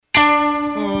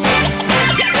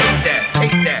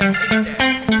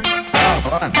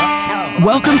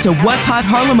Welcome to What's Hot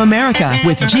Harlem America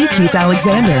with G. Keith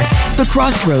Alexander. The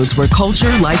crossroads where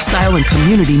culture, lifestyle, and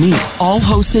community meet. All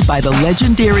hosted by the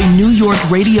legendary New York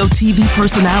radio TV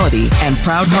personality and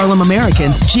proud Harlem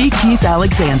American, G. Keith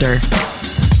Alexander.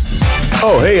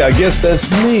 Oh, hey, I guess that's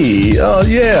me. Oh,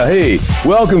 yeah, hey.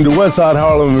 Welcome to What's Hot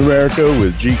Harlem America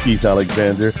with G. Keith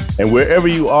Alexander. And wherever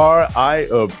you are, I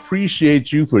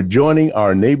appreciate you for joining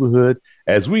our neighborhood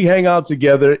as we hang out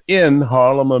together in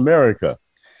Harlem America.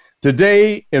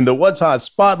 Today in the What's Hot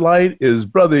Spotlight is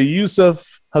Brother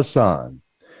Yusuf Hassan.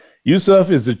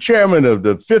 Yusuf is the chairman of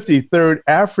the 53rd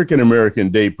African American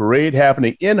Day Parade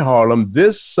happening in Harlem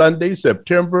this Sunday,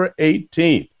 September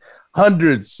 18th.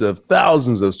 Hundreds of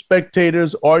thousands of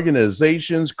spectators,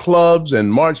 organizations, clubs,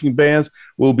 and marching bands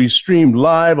will be streamed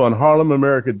live on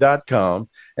harlemamerica.com.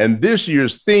 And this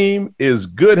year's theme is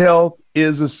Good Health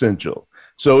is Essential.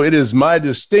 So it is my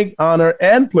distinct honor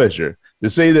and pleasure to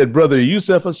say that Brother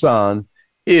Yusuf Hassan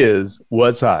is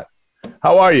What's Hot.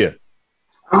 How are you?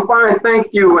 I'm fine, thank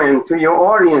you. And to your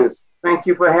audience, thank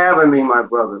you for having me, my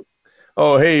brother.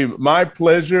 Oh, hey, my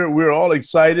pleasure. We're all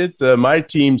excited. My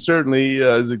team certainly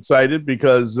is excited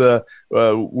because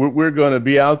we're going to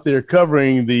be out there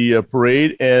covering the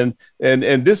parade. And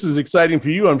this is exciting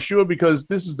for you, I'm sure, because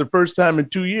this is the first time in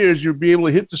 2 years you'll be able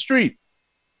to hit the street.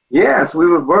 Yes, we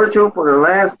were virtual for the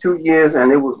last 2 years, and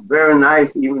it was very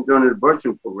nice even during the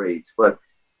virtual parades. But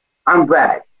I'm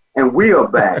back, and we are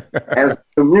back as a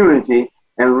community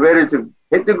and ready to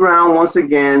hit the ground once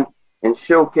again and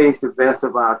showcase the best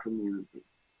of our community.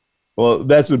 Well,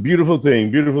 that's a beautiful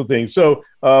thing, beautiful thing. So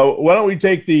why don't we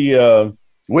take the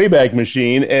Wayback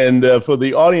Machine, and for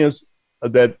the audience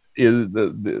that is,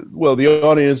 the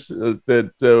audience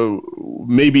that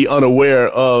may be unaware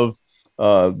of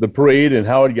the parade and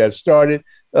how it got started.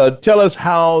 Tell us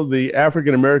how the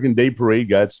African American Day Parade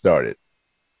got started.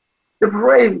 The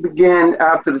parade began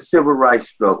after the Civil Rights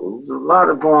struggle. There was a lot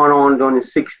of going on during the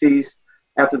 60s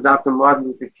after Dr. Martin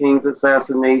Luther King's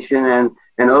assassination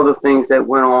and other things that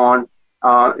went on.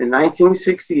 In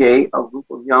 1968, a group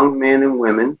of young men and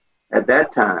women at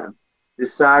that time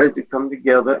decided to come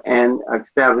together and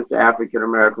establish the African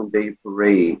American Day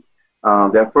Parade.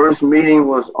 Their first meeting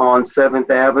was on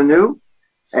 7th Avenue.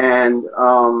 And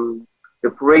the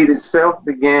parade itself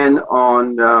began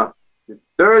on the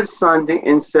third Sunday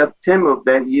in September of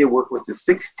that year, which was the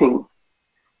 16th.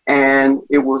 And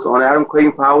it was on Adam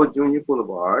Clayton Powell Jr.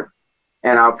 Boulevard.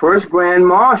 And our first Grand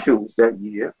Marshals that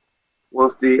year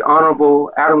was the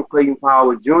Honorable Adam Clayton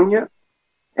Powell Jr.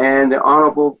 and the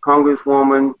Honorable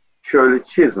Congresswoman Shirley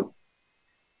Chisholm.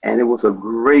 And it was a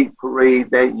great parade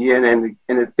that year. And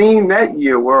the theme that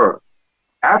year were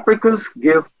Africa's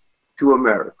Gift to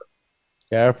America.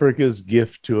 Africa's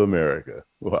Gift to America.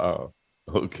 Wow.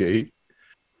 Okay.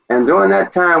 And during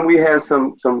that time, we had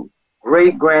some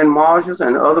great Grand Marshals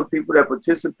and other people that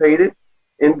participated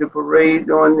in the parade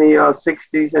during the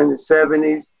 60s and the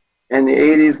 70s and the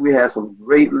 80s. We had some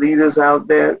great leaders out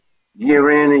there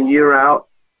year in and year out.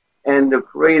 And the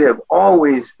parade have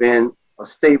always been a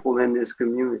staple in this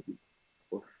community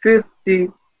for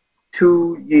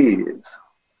 52 years.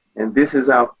 And this is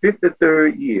our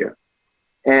 53rd year.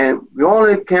 And we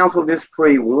only canceled this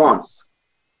parade once,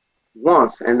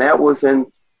 and that was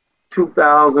in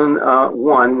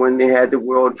 2001 when they had the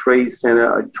World Trade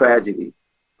Center tragedy.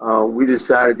 We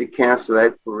decided to cancel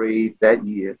that parade that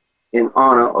year in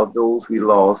honor of those we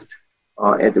lost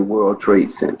at the World Trade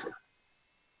Center.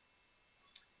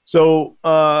 So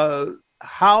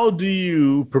how do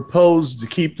you propose to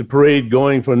keep the parade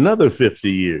going for another 50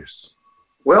 years?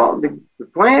 Well, the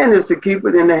plan is to keep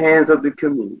it in the hands of the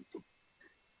community.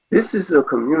 This is a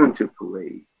community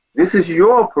parade. This is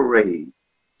your parade,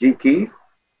 G. Keith,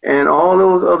 and all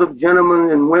those other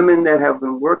gentlemen and women that have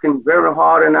been working very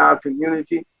hard in our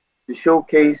community to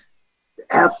showcase the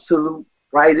absolute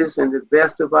brightest and the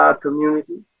best of our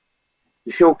community,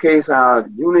 to showcase our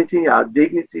unity, our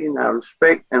dignity, and our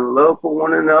respect and love for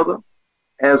one another,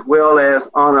 as well as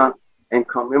honor and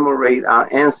commemorate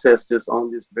our ancestors on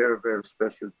this very, very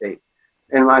special day.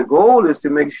 And my goal is to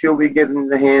make sure we get in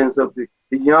the hands of the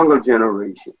younger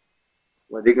generation,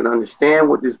 where they can understand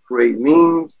what this parade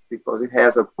means, because it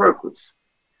has a purpose.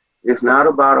 It's not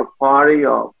about a party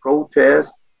or a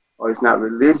protest, or it's not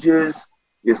religious.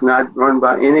 It's not run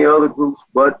by any other groups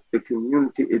but the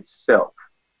community itself.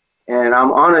 And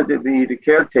I'm honored to be the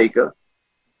caretaker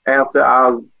after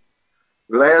our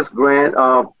last grant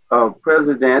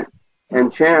president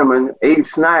and chairman, Abe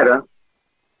Snyder,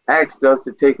 asked us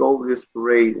to take over this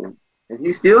parade. And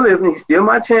he's still living, he's still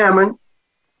my chairman,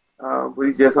 but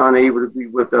he's just unable to be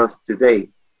with us today.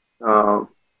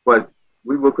 But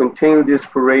we will continue this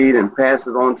parade and pass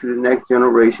it on to the next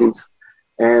generations.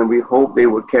 And we hope they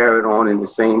will carry it on in the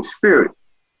same spirit.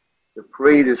 The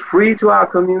parade is free to our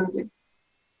community.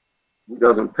 It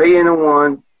doesn't pay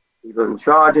anyone. It doesn't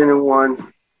charge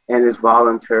anyone. And it's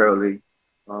voluntarily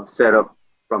set up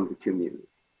from the community.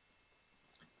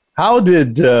 How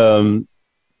did,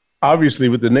 obviously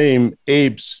with the name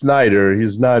Abe Snyder,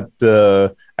 he's not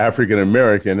African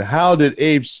American. How did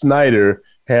Abe Snyder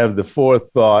have the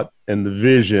forethought and the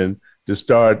vision to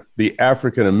start the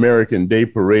African American Day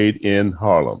Parade in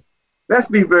Harlem? Let's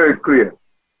be very clear.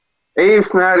 Abe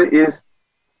Snyder is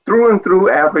through and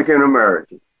through African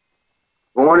American,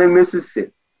 born in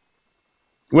Mississippi.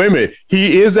 Wait a minute.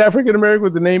 He is African American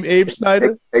with the name Abe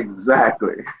Snyder?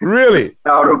 Exactly. Really?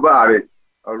 Doubt about it.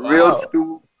 A real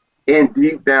true and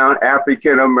deep down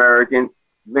African American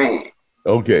man.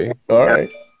 Okay. All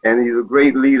right. And he's a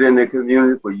great leader in the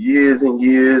community for years and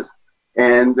years.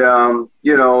 And,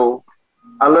 you know,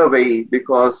 I love Abe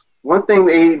because one thing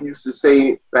Abe used to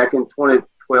say back in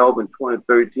 2012 and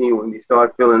 2013 when we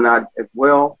started filling out as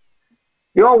well,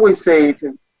 he always say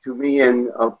to me and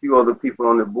a few other people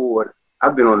on the board,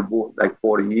 I've been on the board like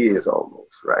 40 years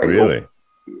almost, right? Really?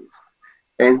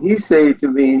 And he said to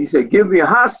me, he said, give me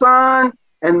Hassan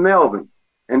and Melvin,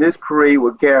 and this parade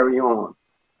will carry on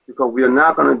because we are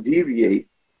not going to deviate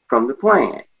from the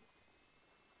plan.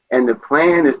 And the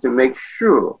plan is to make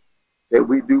sure that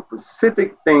we do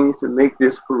specific things to make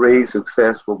this parade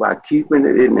successful by keeping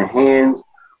it in the hands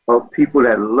of people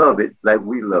that love it like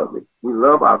we love it. We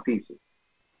love our people.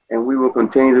 And we will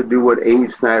continue to do what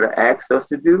Abe Snyder asked us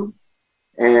to do.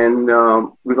 And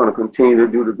we're going to continue to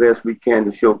do the best we can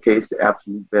to showcase the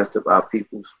absolute best of our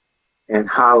peoples and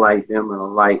highlight them in a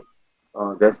light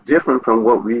that's different from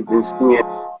what we've been seeing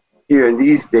here in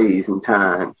these days and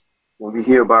times. When we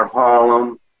hear about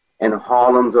Harlem and the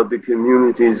Harlems of the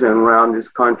communities around this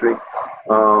country,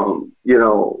 you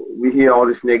know, we hear all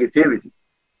this negativity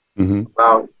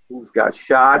about who's got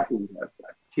shot, who got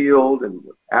killed, and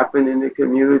what happened in the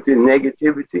community,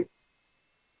 negativity.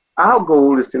 Our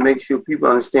goal is to make sure people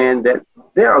understand that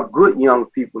there are good young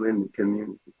people in the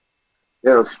community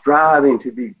that are striving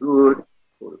to be good,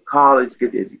 go to college,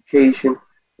 get education,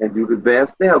 and do the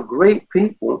best. There are great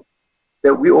people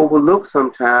that we overlook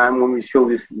sometimes when we show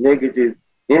this negative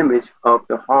image of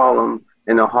the Harlem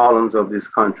and the Harlems of this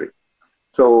country.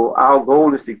 So our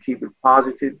goal is to keep it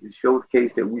positive, to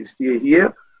showcase that we're still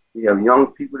here. We have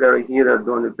young people that are here that are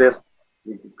doing the best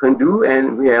we can do,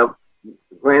 and we have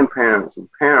grandparents and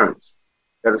parents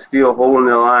that are still holding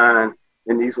their line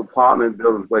in these apartment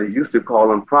buildings, but they used to call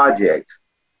them projects.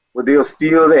 But they're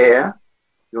still there,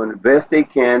 doing the best they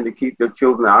can to keep their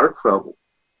children out of trouble.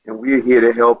 And we're here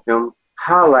to help them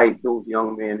highlight those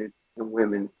young men and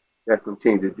women that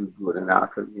continue to do good in our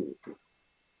community.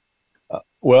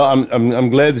 Well, I'm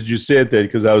glad that you said that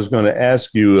because I was going to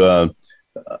ask you.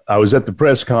 I was at the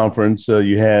press conference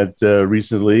you had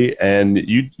recently, and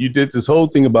you did this whole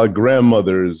thing about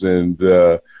grandmothers and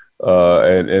how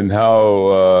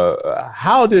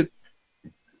did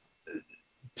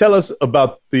tell us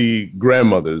about the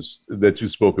grandmothers that you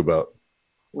spoke about.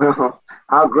 Well,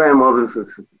 our grandmothers are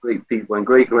great people, and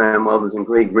great grandmothers and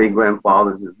great great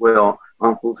grandfathers as well,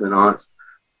 uncles and aunts.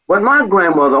 But my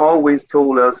grandmother always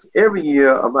told us every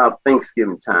year about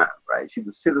Thanksgiving time, right? She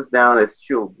would sit us down as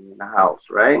children in the house,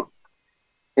 right?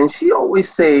 And she always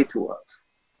say to us,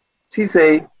 she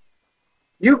say,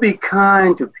 you be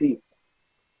kind to people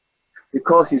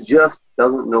because you just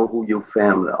doesn't know who your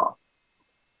family are.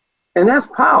 And that's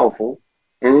powerful.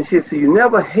 And then she said, you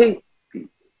never hate people.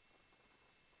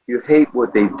 You hate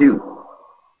what they do.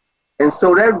 And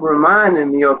so that reminded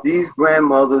me of these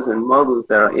grandmothers and mothers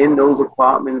that are in those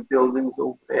apartment buildings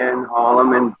over there in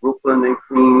Harlem and Brooklyn and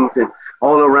Queens and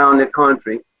all around the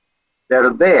country that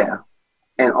are there,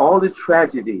 and all the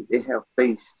tragedy they have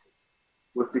faced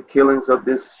with the killings of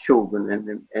these children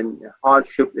and the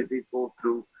hardship that they go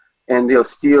through, and they're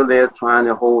still there trying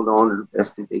to hold on to the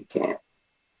best that they can.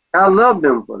 I love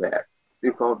them for that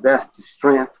because that's the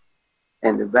strength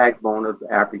and the backbone of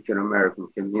the African American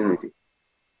community.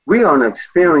 We are an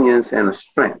experience and a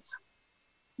strength.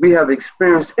 We have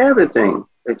experienced everything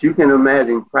that you can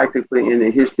imagine practically in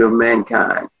the history of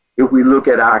mankind. If we look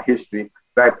at our history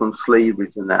back from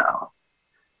slavery to now,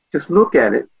 just look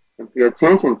at it and pay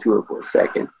attention to it for a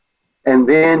second. And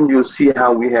then you'll see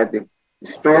how we had the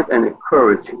strength and the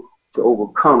courage to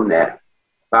overcome that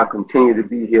by continuing to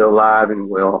be here alive and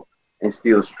well and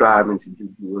still striving to do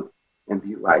good and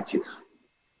be righteous.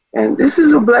 And this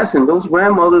is a blessing. Those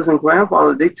grandmothers and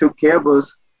grandfathers, they took care of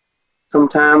us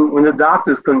sometime when the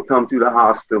doctors couldn't come to the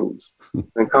hospitals.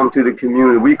 and come to the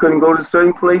community. We couldn't go to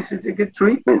certain places to get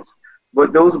treatments,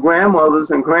 but those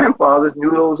grandmothers and grandfathers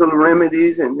knew those little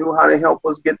remedies and knew how to help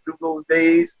us get through those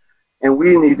days, and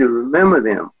we need to remember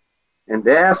them. And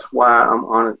that's why I'm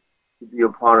honored to be a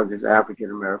part of this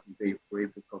African American Day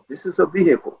Parade, because this is a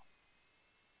vehicle.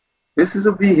 This is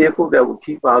a vehicle that will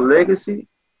keep our legacy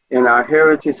and our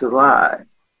heritage alive.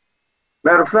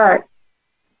 Matter of fact,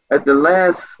 at the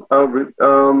last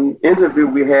interview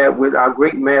we had with our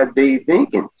great Mayor Dave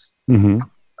Dinkins,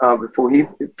 before he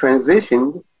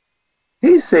transitioned,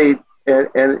 he said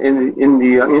in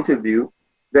the interview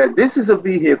that this is a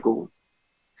vehicle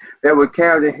that will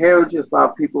carry the heritage of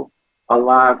our people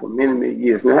alive for many, many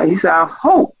years. Now, he said, I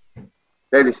hope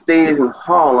that it stays in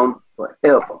Harlem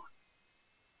forever.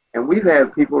 And we've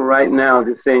had people right now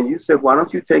just saying, you said, why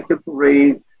don't you take the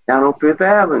parade down on Fifth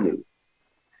Avenue?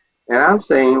 And I'm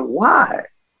saying, why?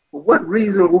 For what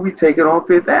reason will we take it on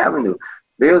Fifth Avenue?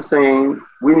 They're saying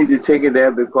we need to take it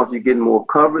there because you're getting more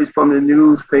coverage from the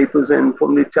newspapers and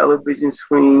from the television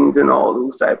screens and all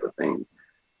those type of things.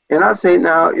 And I say,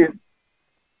 now, if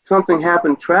something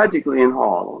happened tragically in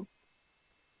Harlem,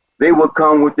 they would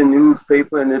come with the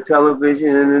newspaper and the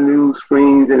television and the news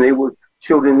screens, and they would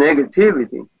show the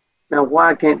negativity. Now,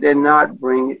 why can't they not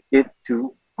bring it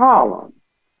to Harlem,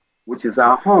 which is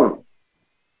our home?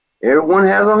 Everyone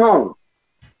has a home.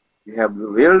 You have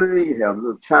Little Italy, you have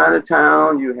Little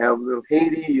Chinatown, you have Little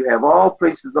Haiti, you have all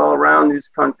places all around this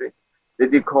country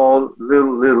that they call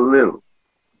little.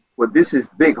 But this is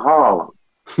big Harlem.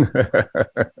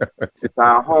 It's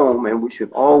our home, and we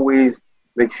should always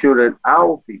make sure that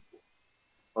our people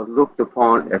are looked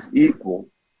upon as equal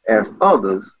as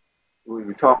others. When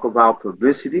we talk about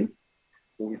publicity,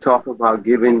 when we talk about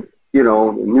giving,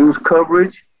 news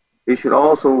coverage, it should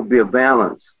also be a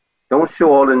balance. Don't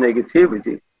show all the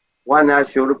negativity. Why not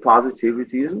show the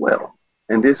positivity as well?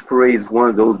 And this parade is one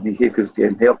of those vehicles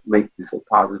that help make this a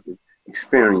positive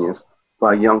experience for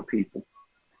our young people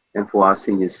and for our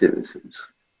senior citizens.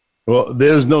 Well,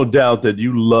 there's no doubt that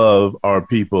you love our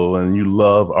people and you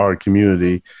love our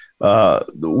community.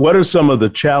 What are some of the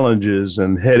challenges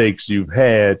and headaches you've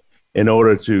had in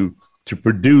order to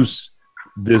produce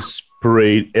this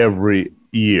parade every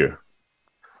year?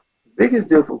 The biggest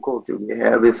difficulty we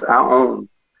have is our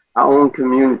own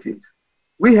communities.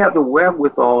 We have the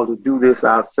wherewithal to do this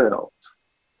ourselves.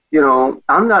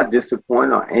 I'm not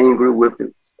disappointed or angry with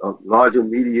the larger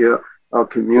media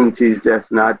communities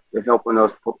that's not helping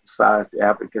us publicize the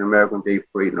African American Day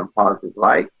Parade in a positive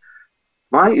light.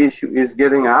 My issue is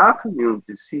getting our community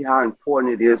to see how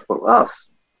important it is for us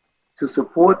to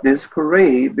support this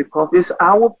parade, because it's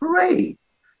our parade.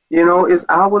 It's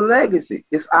our legacy.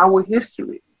 It's our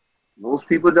history. Most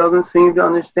people doesn't seem to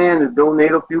understand to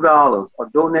donate a few dollars or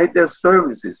donate their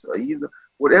services or either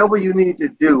whatever you need to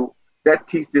do that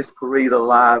keeps this parade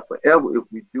alive forever if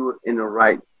we do it in the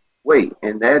right way.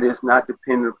 And that is not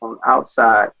dependent upon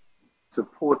outside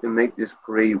support to make this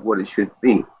parade what it should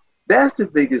be. That's the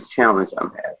biggest challenge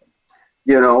I'm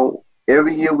having.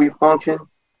 Every year we function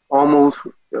almost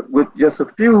with just a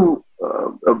few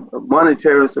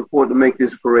monetary support to make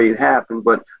this parade happen,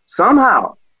 but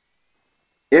somehow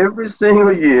every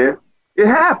single year it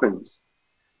happens.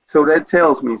 So that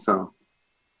tells me something,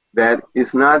 that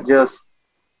it's not just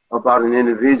about an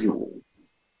individual.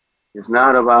 It's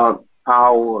not about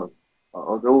power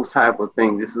or those type of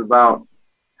things. This is about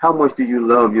how much do you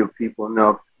love your people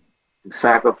enough to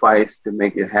sacrifice to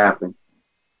make it happen.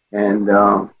 And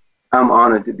I'm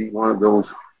honored to be one of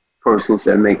those persons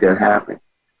that make that happen.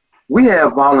 We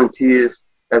have volunteers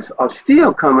that are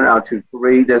still coming out to the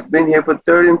parade that's been here for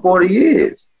 30 and 40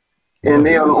 years. And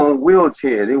they are on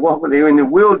wheelchairs. They're in the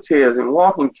wheelchairs and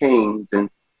walking canes and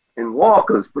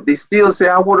walkers, but they still say,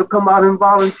 I want to come out and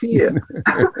volunteer.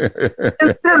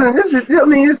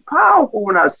 It's powerful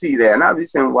when I see that. And I be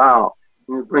saying, wow,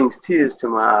 and it brings tears to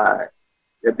my eyes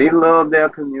that they love their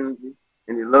community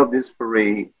and they love this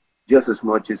parade just as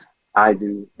much as I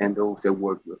do and those that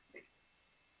work with me.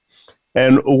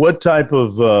 And what type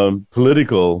of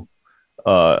political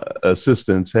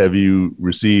assistance have you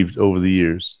received over the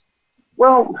years?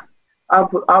 Well,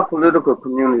 our political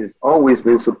community has always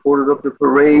been supportive of the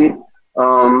parade.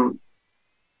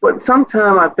 But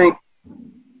sometimes I think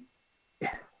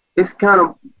it's kind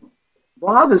of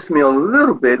bothers me a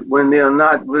little bit when they're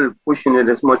not really pushing it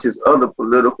as much as other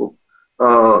political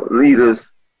leaders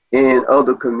in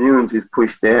other communities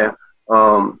push their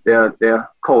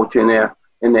culture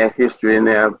and their history and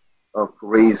their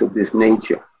parades of this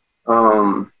nature.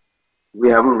 We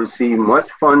haven't received much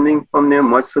funding from them,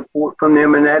 much support from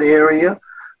them in that area,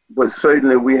 but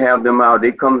certainly we have them out.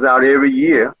 They comes out every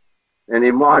year and they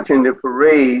march in the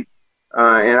parade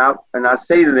And I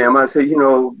say to them, I say,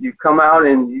 you come out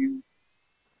and you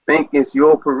think it's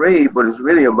your parade, but it's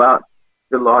really about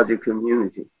the larger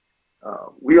community.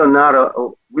 We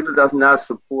does not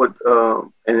support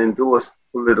and endorse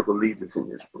political leaders in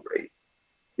this parade.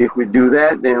 If we do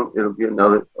that, then it'll be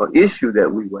another issue that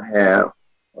we will have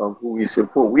of who we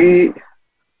support. We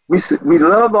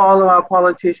love all of our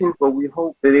politicians, but we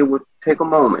hope that they would take a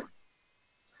moment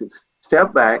to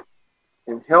step back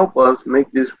and help us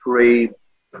make this parade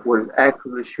what it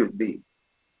actually should be.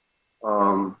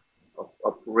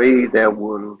 A parade that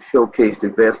will showcase the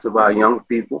best of our young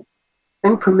people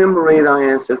and commemorate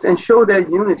our ancestors and show that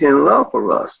unity and love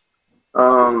for us.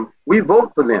 We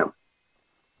vote for them,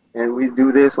 and we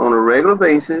do this on a regular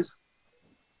basis,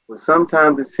 but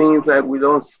sometimes it seems like we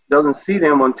doesn't see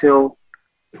them until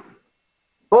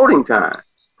voting time.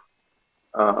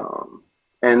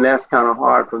 And that's kind of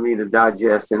hard for me to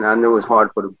digest, and I know it's hard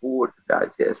for the board to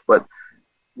digest, but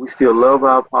we still love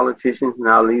our politicians and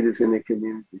our leaders in the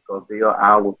community because they are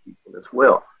our people as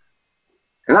well.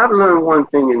 And I've learned one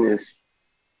thing in this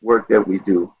work that we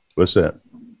do. What's that?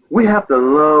 We have to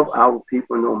love our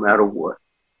people no matter what.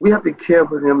 We have to care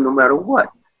for them no matter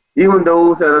what. Even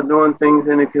those that are doing things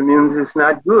in the community that's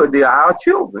not good, they are our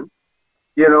children,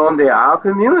 they are our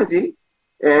community.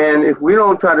 And if we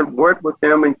don't try to work with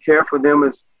them and care for them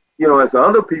as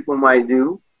other people might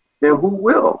do, then who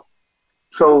will?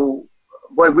 So,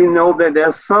 but we know that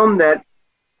there's some that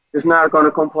is not going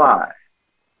to comply,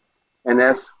 and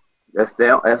that's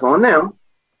on them.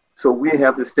 So we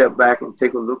have to step back and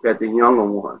take a look at the younger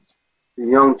ones, the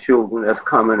young children that's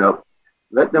coming up.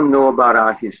 Let them know about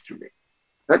our history.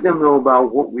 Let them know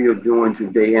about what we are doing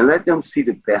today, and let them see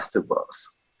the best of us.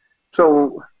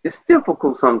 So it's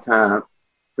difficult sometimes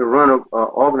to run an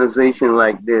organization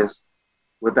like this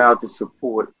without the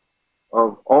support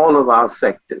of all of our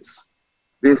sectors.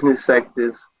 Business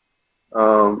sectors,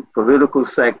 political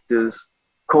sectors,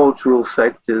 cultural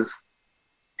sectors,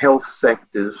 health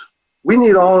sectors. We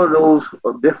need all of those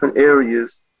different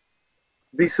areas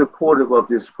to be supportive of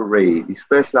this parade,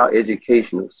 especially our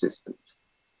educational systems.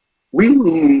 We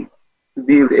need to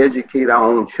be able to educate our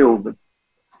own children,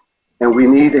 and we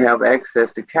need to have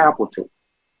access to capital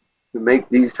to make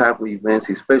these type of events,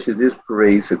 especially this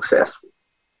parade, successful.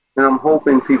 And I'm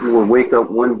hoping people will wake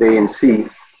up one day and see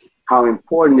how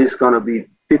important it's going to be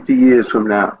 50 years from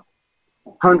now,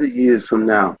 100 years from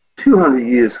now, 200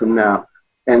 years from now,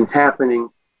 and happening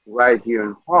right here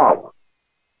in Harlem.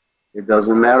 It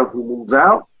doesn't matter who moves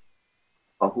out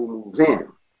or who moves in.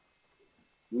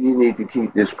 We need to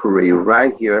keep this parade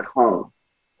right here at home.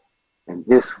 And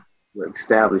this will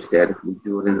establish that if we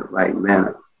do it in the right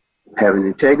manner. Having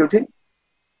integrity,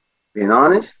 being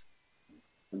honest,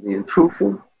 and being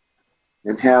truthful,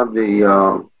 and have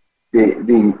the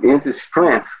inner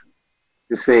strength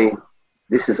to say,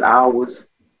 this is ours,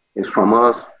 it's from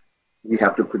us, we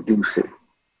have to produce it.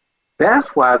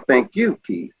 That's why I thank you,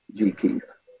 Keith, G. Keith,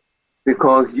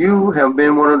 because you have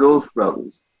been one of those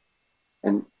brothers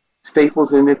and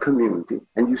staples in the community,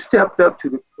 and you stepped up to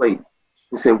the plate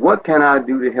and said, what can I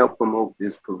do to help promote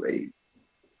this parade?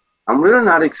 I'm really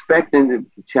not expecting the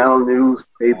channel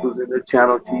newspapers and the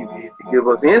channel TV to give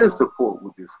us any support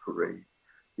with this parade.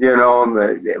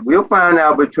 We'll find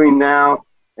out between now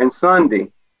and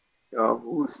Sunday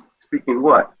who's speaking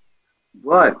what.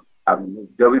 But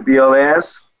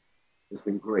WBLS has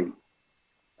been great.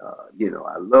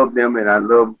 I love them, and I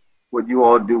love what you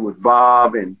all do with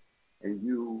Bob and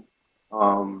you.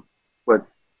 But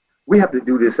we have to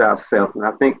do this ourselves, and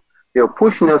I think they're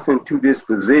pushing us into this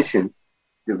position.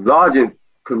 The larger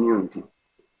community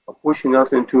are pushing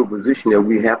us into a position that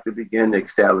we have to begin to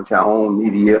establish our own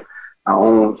media, our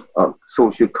own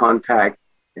social contact,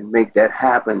 and make that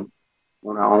happen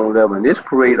on our own level. And this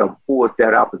parade affords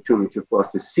that opportunity for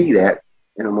us to see that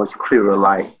in a much clearer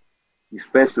light,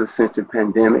 especially since the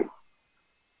pandemic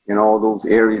and all those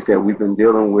areas that we've been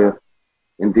dealing with.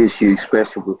 And this year,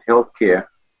 especially with healthcare,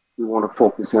 we want to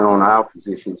focus in on our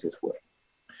positions as well.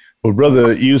 Well,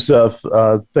 Brother Yusuf,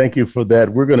 thank you for that.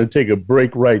 We're going to take a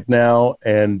break right now,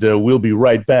 and we'll be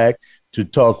right back to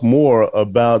talk more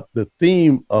about the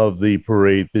theme of the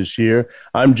parade this year.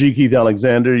 I'm G. Keith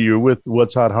Alexander. You're with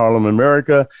What's Hot Harlem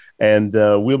America, and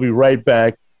we'll be right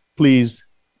back. Please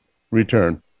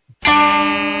return.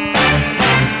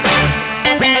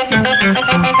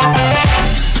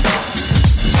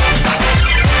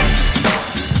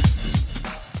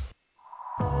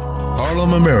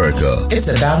 Harlem, America. It's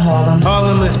about Harlem.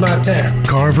 Harlem is my town.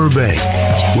 Carver Bank,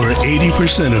 where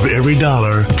 80% of every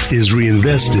dollar is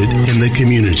reinvested in the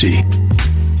community.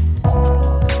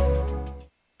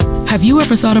 Have you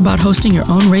ever thought about hosting your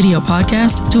own radio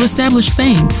podcast to establish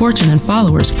fame, fortune, and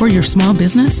followers for your small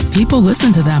business? People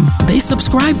listen to them, they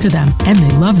subscribe to them, and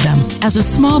they love them. As a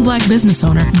small Black business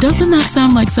owner, doesn't that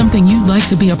sound like something you'd like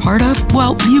to be a part of?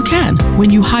 Well, you can when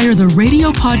you hire the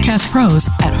radio podcast pros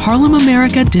at Harlem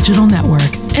America Digital Network.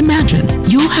 Imagine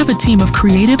you'll have a team of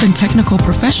creative and technical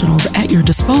professionals at your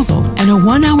disposal and a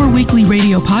 1-hour weekly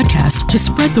radio podcast to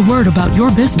spread the word about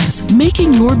your business.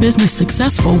 Making your business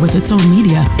successful with its own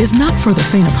media is not for the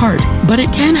faint of heart, but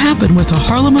it can happen with a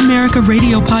Harlem America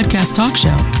radio podcast talk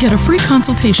show. Get a free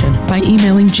consultation by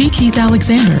emailing G. Keith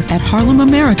Alexander at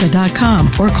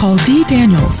harlemamerica.com or call D.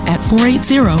 Daniels at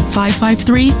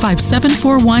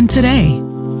 480-553-5741 today.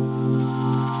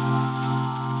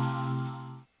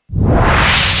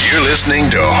 You're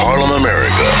listening to Harlem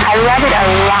America. I love it a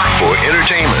lot. For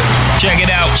entertainment. Check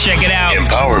it out.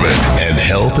 Empowerment and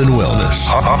health and wellness.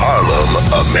 Harlem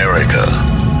America.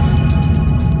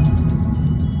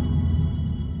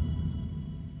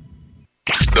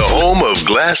 The home of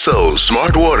Glasso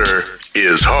Smart Water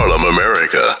is Harlem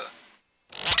America.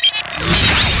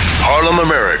 Harlem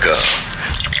America,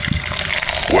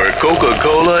 where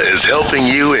Coca-Cola is helping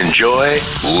you enjoy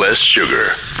less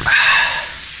sugar.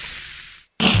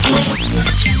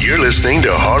 You're listening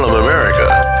to Harlem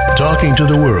America, talking to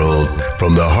the world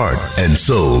from the heart and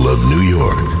soul of New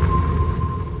York.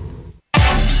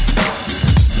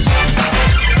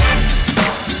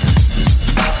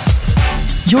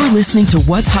 You're listening to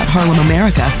What's Hot Harlem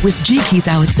America with G. Keith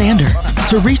Alexander.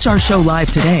 To reach our show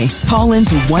live today, call in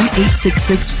to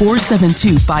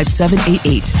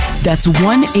 1-866-472-5788. That's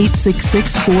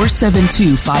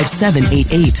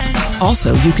 1-866-472-5788.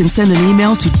 Also, you can send an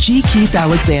email to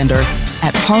gkeithalexander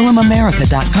at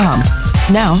harlemamerica.com.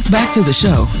 Now, back to the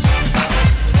show.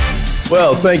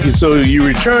 Well, thank you. So you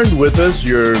returned with us.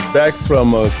 You're back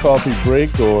from a coffee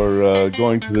break or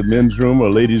going to the men's room or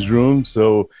ladies' room.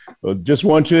 So just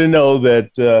want you to know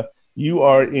that you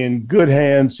are in good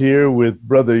hands here with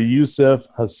Brother Yusuf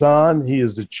Hassan. He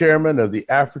is the chairman of the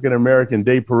African American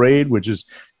Day Parade, which is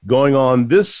going on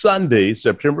this Sunday,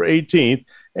 September 18th.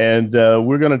 And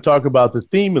we're going to talk about the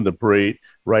theme of the parade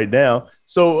right now.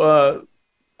 So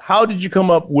how did you come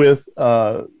up with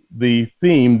the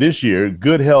theme this year,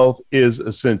 Good Health is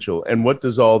Essential, and what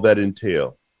does all that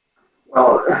entail?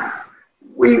 Well,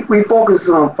 we focus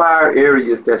on 5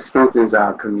 areas that strengthens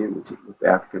our community with the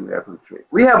African American trade.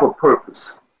 We have a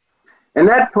purpose, and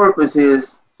that purpose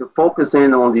is to focus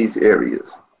in on these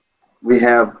areas. We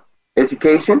have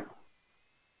education,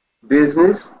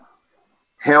 business,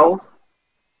 health,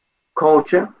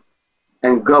 culture,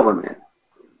 and government.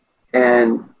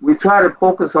 And we try to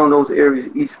focus on those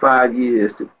areas each 5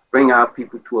 years to bring our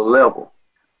people to a level.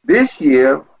 This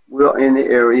year, we're in the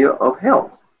area of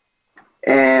health.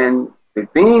 And the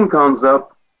theme comes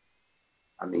up,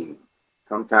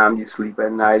 sometimes you sleep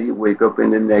at night, you wake up in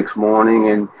the next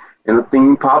morning, and the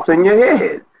theme pops in your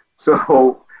head.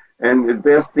 So, and the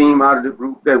best theme out of the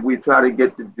group that we try to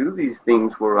get to do these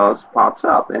things for us pops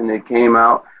up. And it came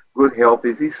out, Good Health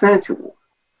is Essential.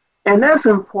 And that's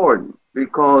important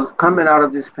because coming out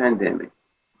of this pandemic,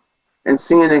 and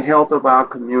seeing the health of our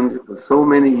community for so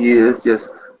many years just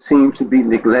seems to be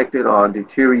neglected or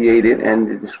deteriorated, and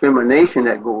the discrimination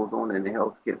that goes on in the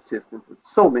healthcare system for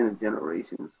so many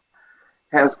generations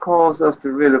has caused us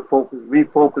to really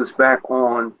refocus back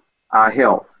on our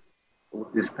health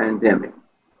with this pandemic.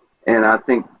 And I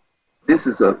think this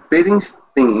is a fitting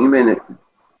theme, and it's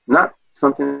not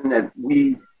something that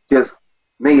we just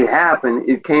made happen.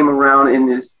 It came around in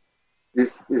this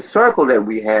circle that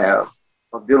we have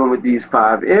of dealing with these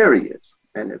 5 areas,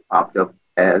 and it popped up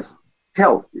as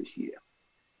health this year.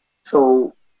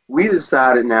 So we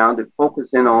decided now to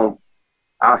focus in on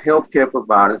our healthcare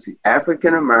providers, the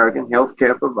African American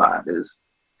healthcare providers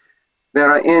that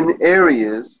are in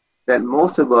areas that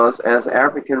most of us as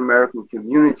African American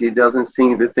community doesn't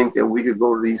seem to think that we could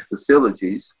go to these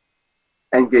facilities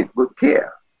and get good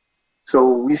care.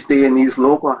 So we stay in these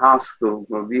local hospitals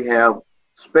where we have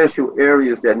special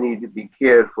areas that need to be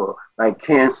cared for, like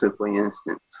cancer, for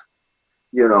instance.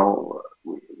 You know,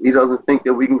 he doesn't think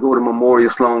that we can go to Memorial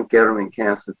Sloan Kettering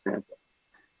Cancer Center.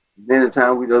 Many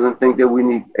times we doesn't think that we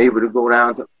need able to go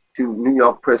down to New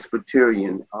York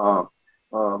Presbyterian,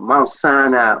 Mount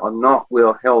Sinai or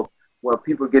Northwell Health, where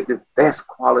people get the best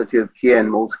quality of care in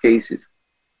most cases.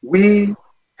 We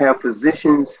have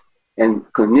physicians and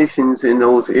clinicians in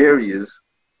those areas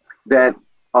that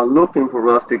are looking for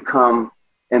us to come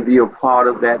and be a part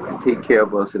of that and take care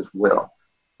of us as well.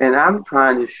 And I'm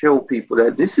trying to show people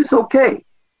that this is okay.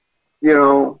 You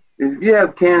know, if you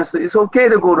have cancer, it's okay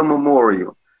to go to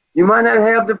Memorial. You might not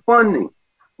have the funding,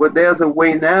 But there's a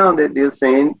way now that they're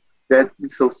saying that the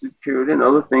Social Security and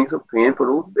other things are paying for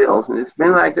those bills. And it's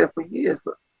been like that for years.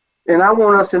 And I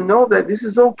want us to know that this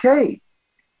is okay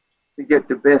to get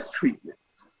the best treatment.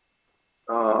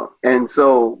 And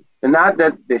not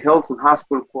that the Health and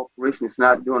Hospital Corporation is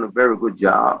not doing a very good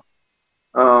job,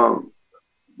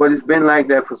 but it's been like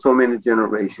that for so many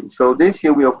generations. So this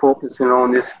year we are focusing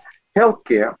on this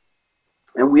healthcare,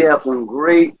 and we have some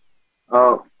great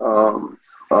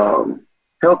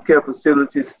healthcare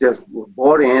facilities that were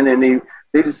brought in, and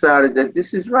they decided that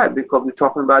this is right because we're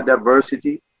talking about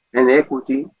diversity and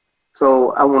equity.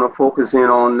 So I want to focus in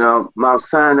on Mount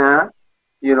Sinai,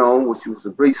 which was a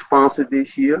great sponsor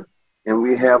this year. And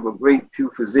we have a great few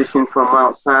physicians from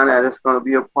Mount Sinai that's going to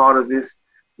be a part of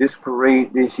this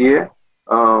parade this year.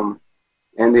 And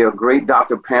they're great.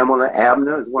 Dr. Pamela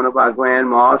Abner is one of our grand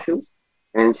marshals,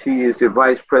 and she is the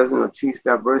Vice President of Chief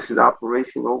Diversity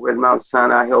Operation over at Mount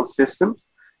Sinai Health Systems.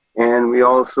 And we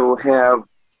also have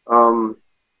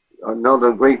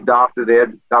another great doctor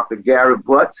there, Dr. Gary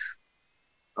Butts.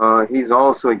 He's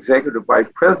also Executive Vice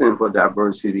President for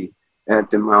Diversity at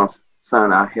the Mount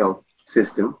Sinai Health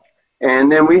System.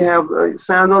 And then we have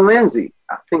Sandra Lindsay.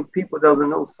 I think people doesn't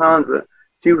know Sandra.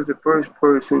 She was the first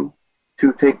person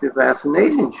to take the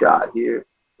vaccination shot here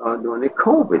during the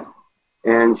COVID.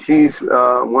 And she's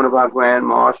one of our grand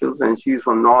marshals, and she's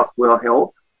from Northwell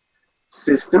Health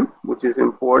System, which is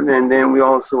important. And then we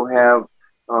also have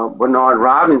Bernard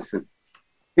Robinson.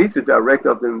 He's the director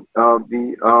of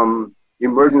the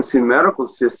Emergency Medical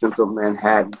Systems of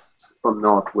Manhattan from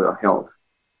Northwell Health.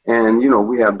 And,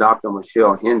 we have Dr.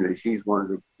 Michelle Henry. She's one of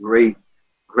the great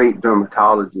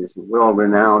dermatologists,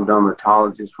 well-renowned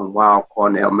dermatologists from Weill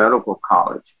Cornell Medical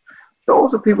College.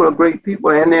 Those are people are great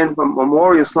people. And then from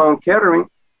Memorial Sloan Kettering,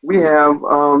 we have,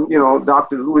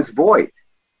 Dr. Louis Voigt,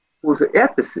 who's an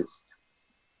ethicist.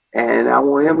 And I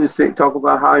want him to talk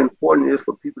about how important it is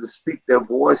for people to speak their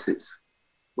voices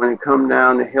when it comes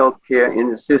down to healthcare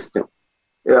in the system.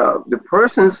 The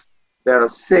persons that are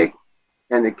sick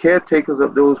and the caretakers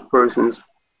of those persons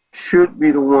should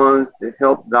be the ones that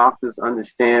help doctors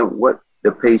understand what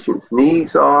the patient's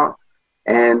needs are,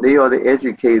 and they are the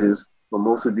educators for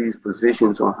most of these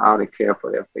physicians on how to care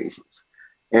for their patients.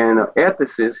 And an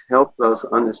ethicist helps us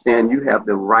understand you have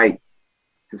the right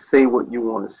to say what you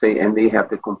want to say, and they have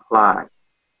to comply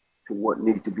to what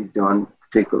needs to be done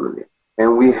particularly.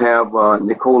 And we have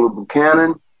Nicola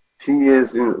Buchanan. She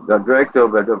is the director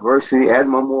of diversity at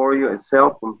Memorial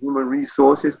itself from Human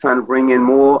Resources, trying to bring in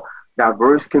more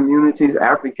diverse communities,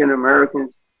 African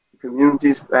Americans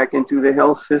communities back into the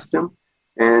health system.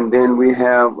 And then we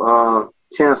have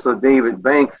Chancellor David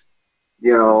Banks,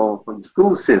 from the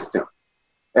school system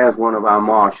as one of our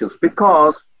marshals,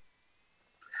 because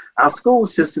our school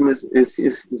system is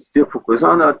difficult. It's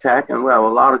under attack, and we have a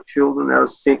lot of children that are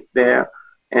sick there.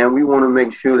 And we want to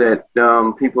make sure that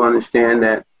people understand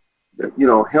that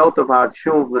health of our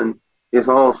children is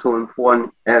also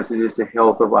important as it is the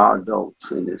health of our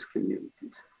adults in these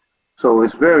communities. So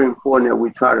it's very important that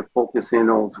we try to focus in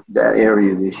on that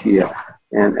area this year.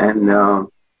 And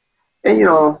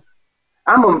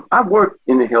I've worked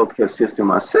in the healthcare system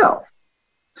myself,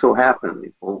 so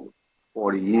happily for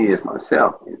 40 years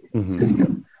myself in the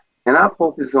system. And I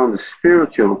focus on the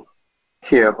spiritual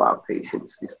care of our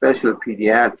patients, especially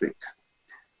pediatrics.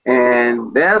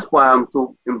 And that's why I'm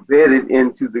so embedded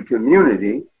into the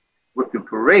community with the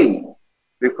parade,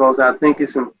 because I think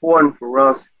it's important for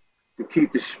us to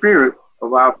keep the spirit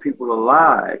of our people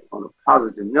alive on a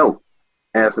positive note,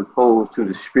 as opposed to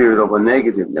the spirit of a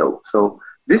negative note. So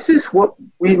this is what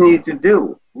we need to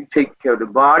do. We take care of the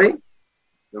body,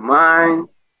 the mind,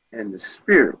 and the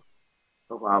spirit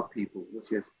of our people,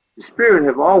 which is the spirit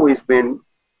have always been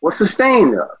what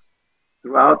sustained us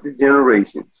throughout the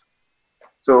generations.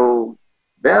 So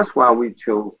that's why we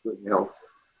chose good health.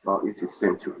 It's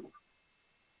essential.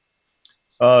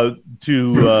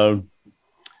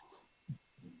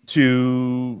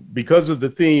 Because of the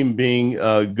theme being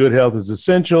good health is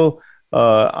essential,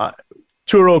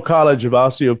 Touro College of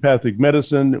Osteopathic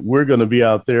Medicine, we're going to be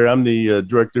out there. I'm the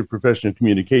Director of Professional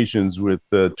Communications with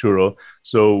Touro.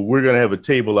 So we're going to have a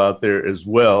table out there as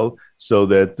well so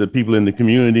that the people in the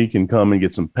community can come and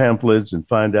get some pamphlets and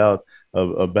find out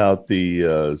about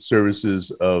the services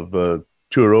of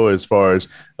Touro as far as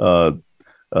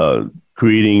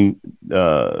creating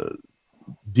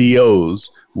DOs.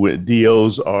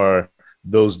 DOs are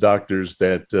those doctors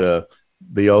that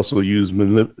they also use,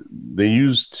 what do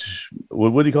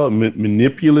you call it?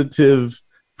 Manipulative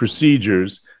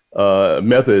procedures,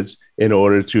 methods in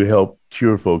order to help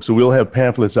cure folks. So we'll have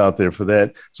pamphlets out there for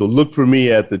that. So look for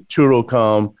me at the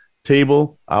TouroCom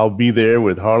table. I'll be there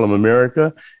with Harlem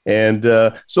America. And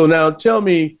so now tell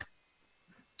me,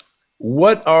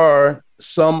 what are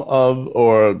some of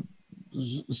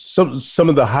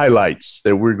the highlights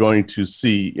that we're going to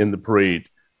see in the parade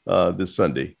this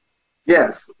Sunday?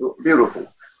 Yes, beautiful.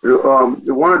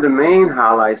 One of the main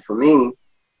highlights for me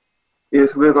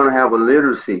is we're going to have a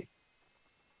literacy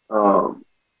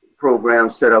program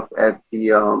set up at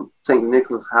the St.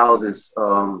 Nicholas Houses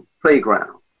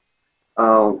playground,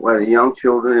 where the young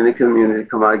children in the community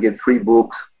come out and get free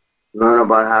books, learn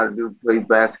about how to play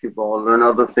basketball, learn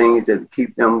other things that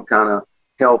keep them kind of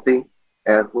healthy,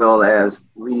 as well as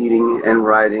reading and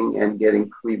writing and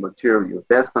getting free material.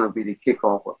 That's going to be the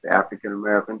kickoff of the African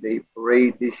American Day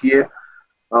Parade this year.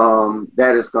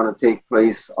 That is going to take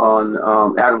place on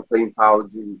Adam Clayton Powell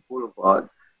Jr. Boulevard,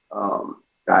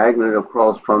 diagonally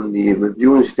across from the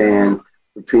reviewing stand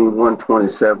between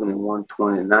 127 and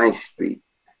 129th Street,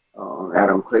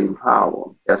 Adam Clayton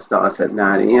Powell. That starts at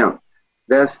 9 a.m.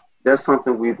 That's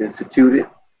something we've instituted,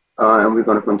 and we're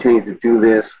going to continue to do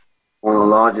this on a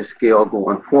larger scale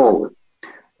going forward.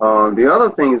 The other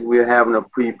thing is we're having a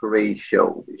pre-parade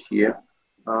show this year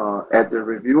at the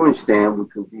reviewing stand,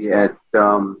 which will be at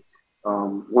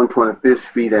 125th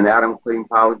Street and Adam Clayton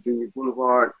Powell Jr.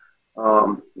 Boulevard,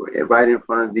 right in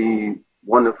front of the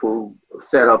wonderful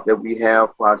setup that we have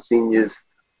for our seniors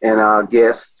and our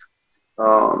guests.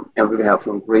 And we're going to have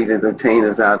some great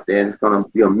entertainers out there. It's going to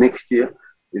be a mixture.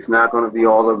 It's not going to be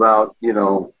all about,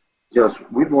 just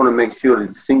we want to make sure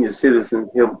that the senior citizens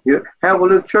have a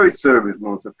little church service,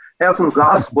 have some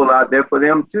gospel out there for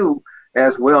them too,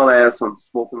 as well as some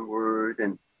spoken word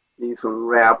and some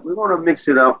rap. We want to mix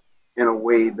it up in a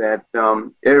way that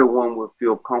everyone will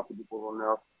feel comfortable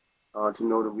enough to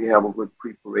know that we have a good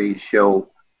pre-parade show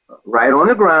right on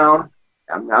the ground.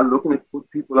 I'm not looking to put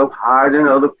people up higher than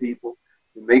other people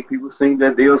to make people think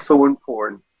that they are so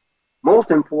important.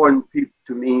 Most important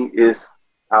to me is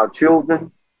our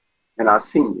children and our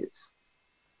seniors.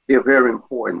 They're very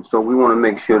important. So we want to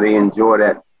make sure they enjoy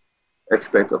that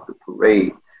aspect of the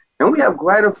parade. And we have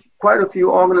quite a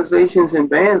few organizations and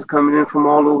bands coming in from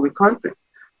all over the country.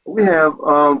 We have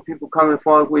people coming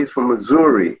far ways from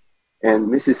Missouri and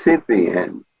Mississippi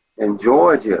and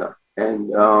Georgia and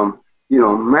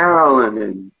Maryland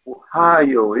and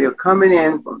Ohio. They're coming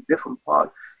in from different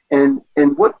parts. And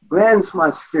what gladdens my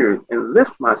spirit and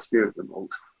lifts my spirit the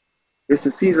most is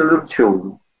to see the little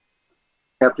children,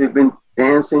 after they've been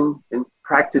dancing and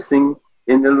practicing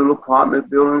in the little apartment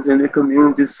buildings and the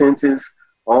community centers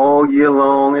all year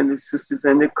long, and the sisters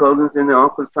and the cousins and the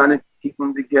uncles trying to keep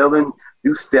them together and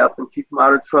do steps and keep them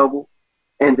out of trouble.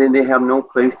 And then they have no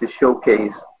place to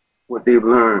showcase what they've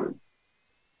learned.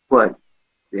 But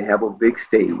they have a big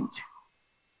stage,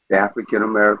 the African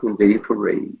American Day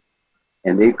Parade.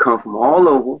 And they come from all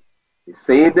over. They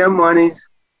save their monies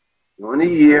during the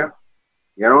year,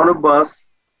 get on a bus,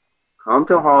 come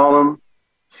to Harlem,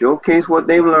 showcase what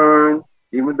they've learned,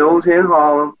 even those here in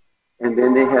Harlem, and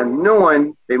then they have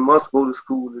knowing they must go to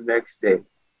school the next day,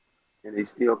 and they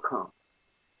still come.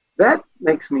 That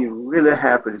makes me really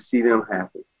happy to see them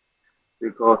happy,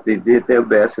 because they did their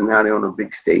best and now they're on a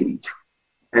big stage.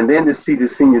 And then to see the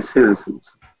senior citizens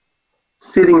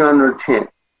sitting under a tent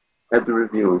at the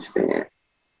reviewing stand,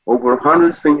 over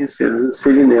 100 senior citizens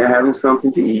sitting there having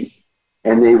something to eat,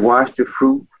 and they watch the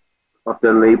fruit of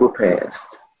their labor past.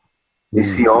 They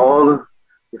see all the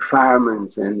firemen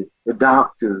and the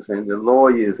doctors and the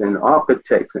lawyers and the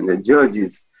architects and the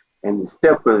judges and the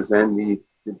steppers and the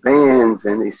bands,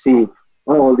 and they see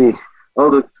all the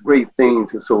other great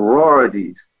things, the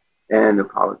sororities, and the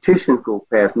politicians go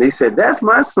past, and they said, "That's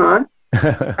my son,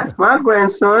 that's my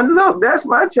grandson, look, that's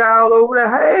my child over there,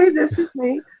 hey, this is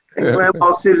me." And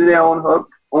Grandma sitting there on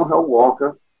her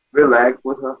walker, relaxed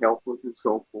with her helpers and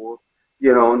so forth,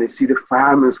 and they see the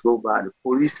firemen go by, the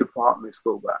police departments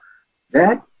go by.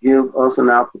 That gives us an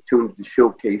opportunity to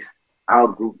showcase our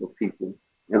group of people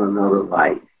in another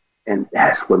light. And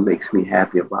that's what makes me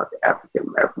happy about the African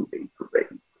American Day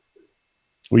Parade.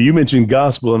 Well, you mentioned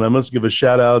gospel, and I must give a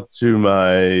shout out to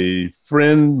my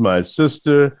friend, my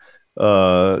sister,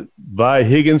 Vi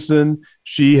Higginson.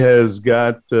 She has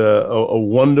got a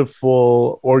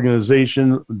wonderful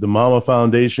organization, the Mama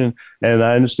Foundation, and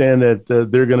I understand that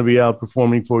they're going to be out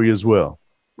performing for you as well.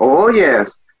 Oh,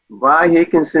 yes. Vi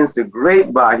Higginson, the great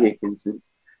Vi Higginson,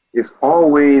 is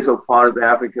always a part of the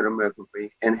African American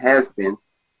Parade and has been,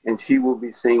 and she will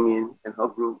be singing, and her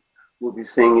group will be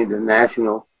singing the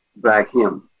National Black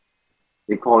Hymn.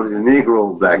 They call it the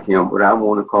Negro Black Hymn, but I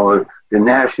want to call it the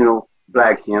National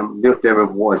Black Hymn. Lift every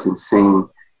voice and sing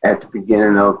at the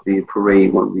beginning of the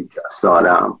parade when we start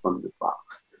out from the box.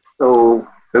 So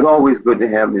it's always good to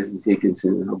have Mrs.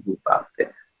 Higginson and her group out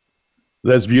there.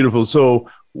 That's beautiful. So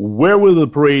where will the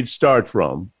parade start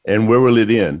from and where will it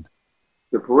end?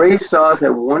 The parade starts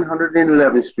at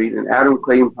 111th Street and Adam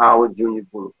Clayton Powell Jr.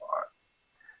 Boulevard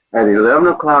at 11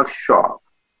 o'clock sharp.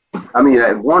 At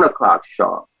 1 o'clock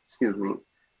sharp,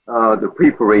 the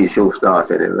pre-parade show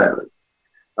starts at 11.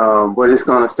 But it's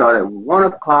going to start at 1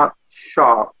 o'clock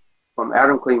sharp from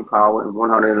Adam Clayton Powell and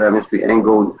 111th Street and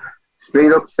go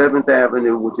straight up 7th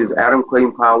Avenue, which is Adam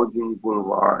Clayton Powell Jr.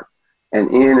 Boulevard,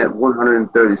 and in at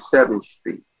 137th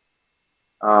Street.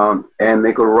 And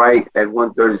make a right at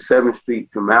 137th Street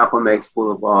to Malcolm X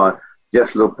Boulevard,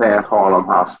 just a little past Harlem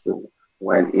Hospital,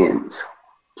 where it ends.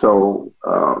 So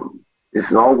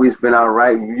it's always been our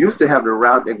right. We used to have the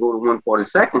route that go to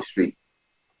 142nd Street,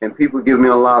 and people give me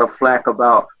a lot of flack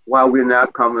about why we're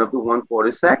not coming up to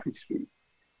 142nd Street.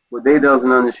 But they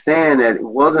doesn't understand that it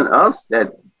wasn't us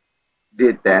that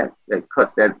did that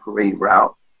cut that parade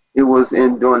route. It was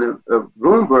during the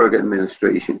Bloomberg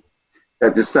administration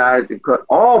that decided to cut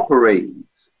all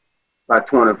parades by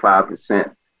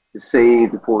 25% to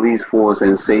save the police force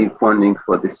and save funding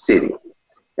for the city.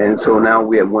 And so now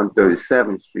we're at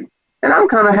 137th Street. And I'm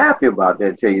kind of happy about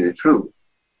that, tell you the truth.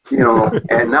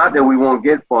 And not that we won't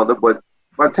get further, but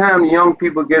by the time the young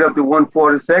people get up to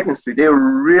 142nd Street, they'll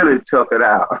really tuck it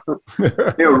out.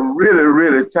 They're really,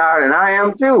 really tired, and I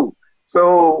am too.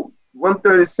 So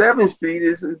 137th Street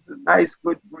is a nice,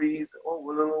 good breeze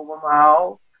over a little over a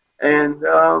mile. And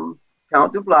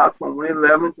count the blocks from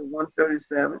 111 to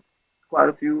 137, quite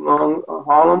a few long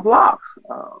Harlem blocks.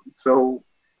 So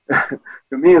to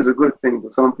me, it's a good thing.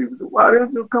 But some people say, why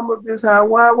did you come up this high?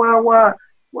 Why? Well,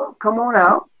 come on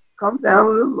out, come down a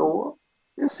little lower,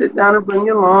 and sit down and bring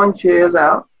your lawn chairs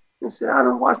out and sit down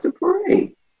and watch the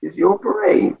parade. It's your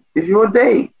parade. It's your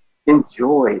day.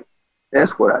 Enjoy it.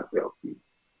 That's what I tell people.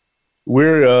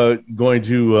 We're going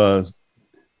to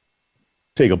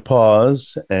take a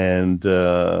pause, and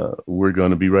we're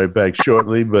going to be right back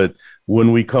shortly. But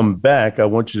when we come back, I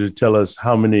want you to tell us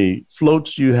how many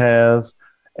floats you have,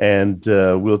 and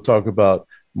we'll talk about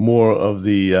more of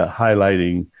the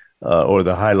highlighting or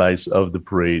the highlights of the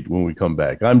parade when we come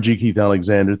back. I'm G. Keith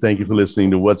Alexander. Thank you for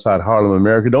listening to What's Hot Harlem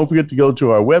America. Don't forget to go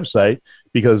to our website,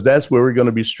 because that's where we're going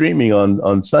to be streaming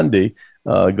on Sunday.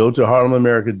 Go to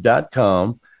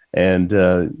harlemamerica.com and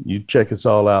you check us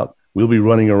all out. We'll be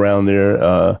running around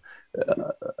there.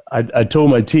 I told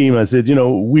my team, I said,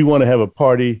 we want to have a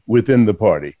party within the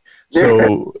party.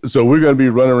 So we're going to be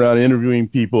running around interviewing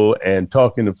people and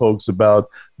talking to folks about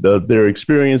their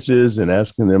experiences and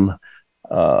asking them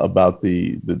about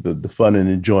the fun and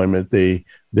enjoyment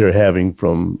they're having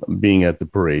from being at the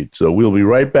parade. So we'll be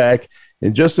right back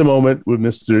in just a moment with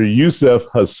Mr. Yusuf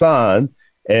Hassan,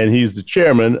 and he's the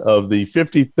chairman of the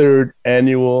 53rd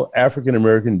Annual African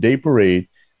American Day Parade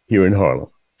here in Harlem.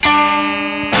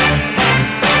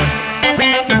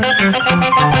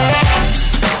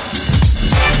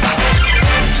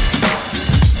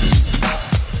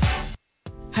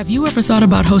 Have you ever thought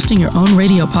about hosting your own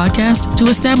radio podcast to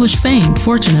establish fame,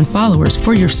 fortune, and followers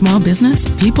for your small business?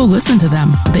 People listen to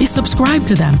them, they subscribe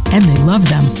to them, and they love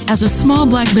them. As a small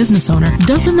Black business owner,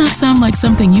 doesn't that sound like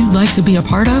something you'd like to be a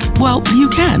part of? Well, you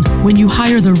can when you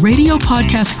hire the radio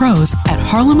podcast pros at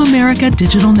Harlem America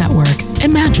Digital Network.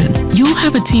 Imagine you'll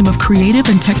have a team of creative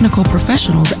and technical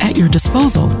professionals at your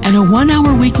disposal and a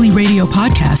 1-hour weekly radio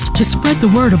podcast to spread the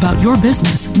word about your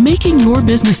business. Making your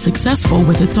business successful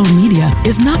with its own media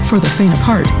is not for the faint of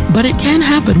heart, but it can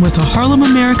happen with a Harlem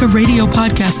America radio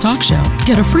podcast talk show.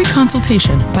 Get a free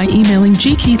consultation by emailing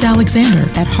G. Keith Alexander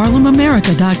at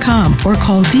harlemamerica.com or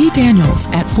call D. Daniels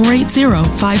at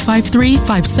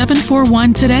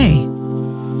 480-553-5741 today.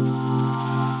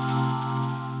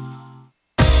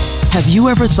 Have you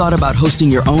ever thought about hosting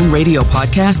your own radio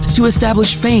podcast to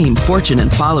establish fame, fortune,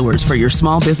 and followers for your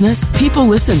small business? People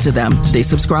listen to them, they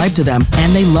subscribe to them,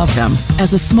 and they love them.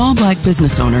 As a small Black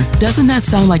business owner, doesn't that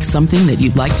sound like something that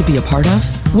you'd like to be a part of?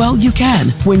 Well, you can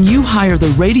when you hire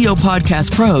the radio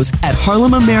podcast pros at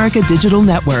Harlem America Digital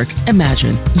Network.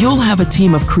 Imagine you'll have a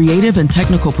team of creative and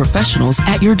technical professionals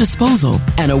at your disposal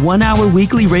and a 1-hour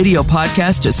weekly radio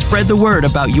podcast to spread the word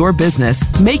about your business.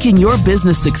 Making your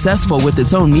business successful with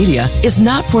its own media is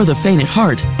not for the faint at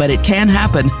heart, but it can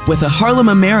happen with a Harlem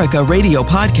America radio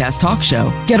podcast talk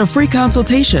show. Get a free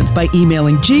consultation by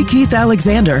emailing G. Keith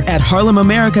Alexander at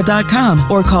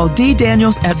harlemamerica.com or call D.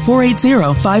 Daniels at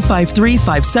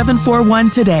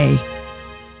 480-553-5741 today.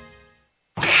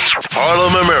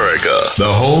 Harlem America,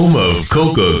 the home of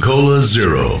Coca-Cola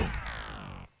Zero.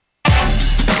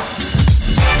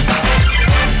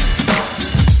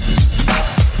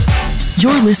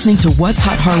 You're listening to What's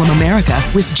Hot Harlem America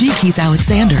with G. Keith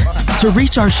Alexander. To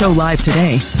reach our show live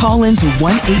today, call in to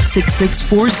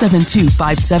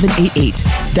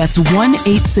 1-866-472-5788. That's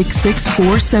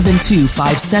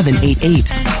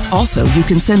 1-866-472-5788. Also, you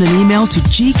can send an email to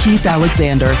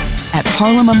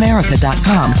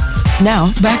gkeithalexander@harlemamerica.com.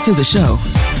 Now, back to the show.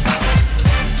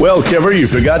 Well, Kevin, you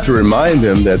forgot to remind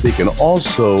them that they can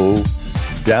also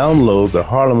download the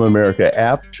Harlem America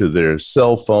app to their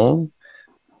cell phone.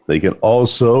 They can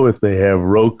also, if they have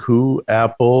Roku,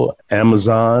 Apple,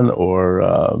 Amazon, or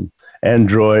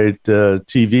Android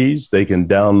TVs, they can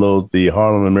download the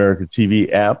Harlem America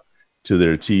TV app to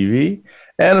their TV.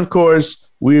 And of course,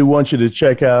 we want you to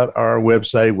check out our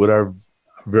website with our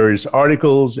various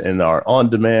articles and our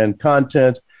on-demand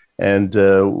content. And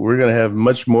we're going to have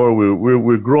much more.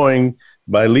 We're growing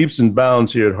by leaps and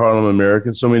bounds here at Harlem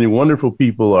America. So many wonderful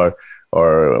people are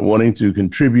wanting to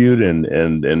contribute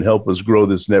and help us grow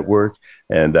this network.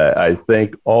 And I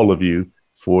thank all of you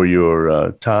for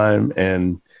your time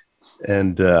and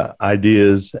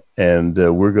ideas. And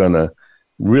we're going to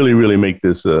really make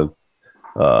this a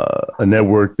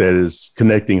network that is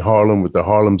connecting Harlem with the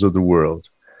Harlems of the world.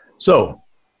 So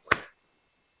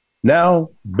now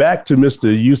back to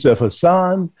Mr. Yusuf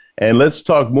Hassan, and let's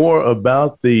talk more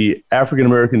about the African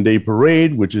American Day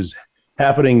Parade, which is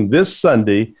happening this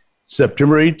Sunday,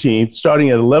 September 18th, starting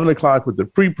at 11 o'clock with the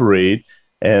pre-parade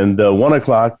and 1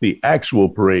 o'clock, the actual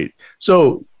parade.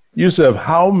 So, Yusuf,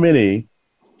 how many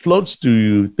floats do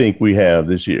you think we have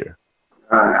this year?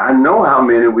 I know how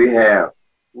many we have.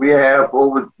 We have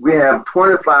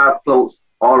 25 floats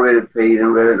already paid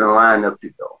and ready to line up to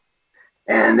go.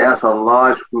 And that's a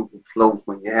large group of floats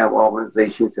when you have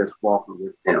organizations that's walking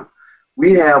with them.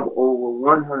 We have over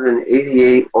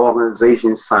 188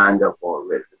 organizations signed up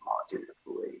already to march in the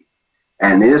parade.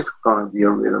 And it's going to be a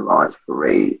really large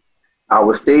parade.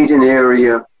 Our staging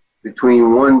area between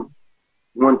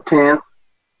 110th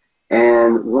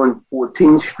and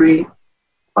 114th Street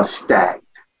are stacked.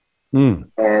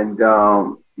 And,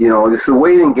 it's a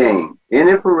waiting game.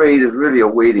 Any parade is really a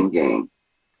waiting game.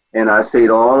 And I say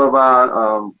to all of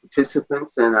our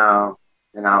participants and our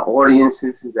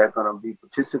audiences that are going to be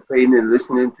participating and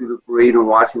listening to the parade and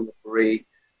watching the parade,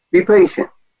 be patient.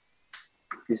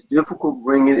 It's difficult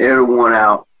bringing everyone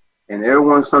out, and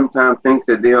everyone sometimes thinks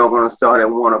that they are going to start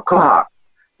at 1 o'clock.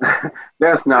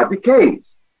 That's not the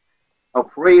case. A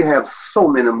parade has so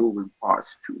many moving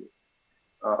parts to it.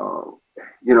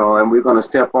 And we're going to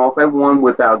step off at 1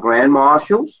 with our grand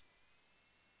marshals.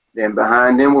 Then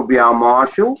behind them will be our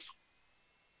marshals.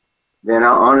 Then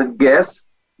our honored guests.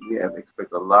 We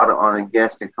expect a lot of honored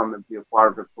guests to come and be a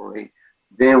part of the parade.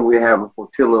 Then we have a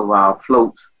flotilla of our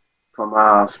floats from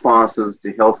our sponsors,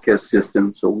 the healthcare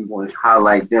system. So we want to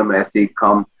highlight them as they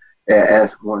come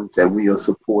as ones that we are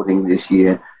supporting this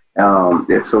year.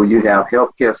 So you have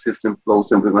healthcare system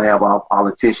floats, and we're going to have our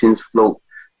politicians float.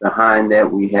 Behind that,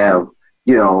 we have,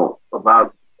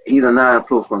 about 8 or 9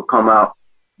 floats going to come out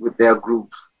with their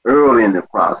groups early in the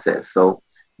process. So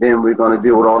then we're going to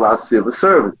deal with all our civil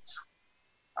servants,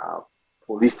 our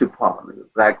police department,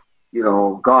 black,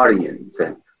 guardians,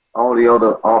 and all the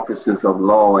other officers of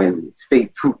law and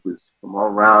state troopers from all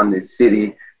around the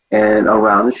city and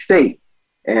around the state.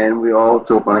 And we're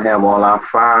also going to have all our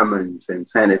firemen and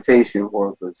sanitation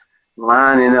workers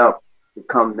lining up to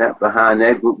come behind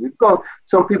that group. Because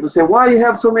some people say, why do you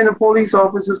have so many police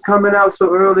officers coming out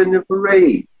so early in the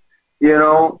parade?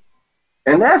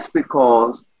 And that's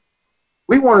because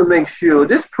we want to make sure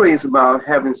this parade is about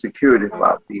having security for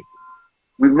our people.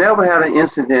 We've never had an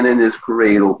incident in this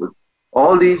parade over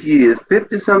all these years,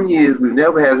 50-some years. We've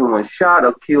never had someone shot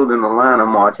or killed in the line of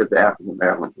march at the African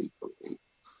American Day Parade.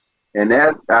 And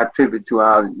that I attribute to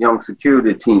our young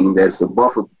security team that's a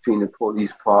buffer between the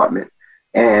police department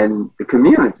and the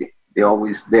community. They're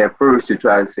always there first to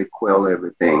try to quell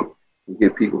everything and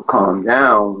get people calm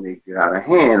down when they get out of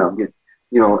hand or get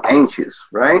anxious,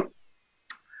 right?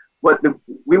 But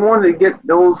we wanted to get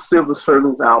those civil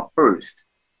servants out first,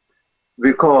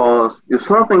 because if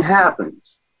something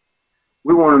happens,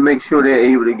 we want to make sure they're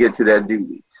able to get to their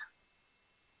duties.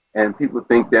 And people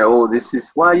think that, this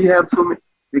is why you have so many,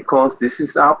 because this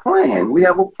is our plan. We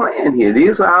have a plan here.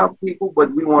 These are our people,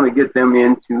 but we want to get them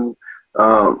into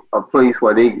a place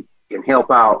where they can help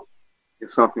out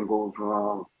if something goes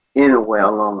wrong anywhere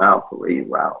along our parade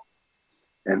route.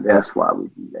 And that's why we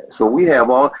do that. So we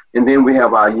have and then we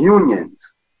have our unions.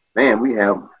 Man, we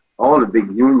have all the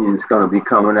big unions going to be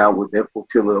coming out with their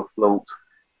flotilla of floats.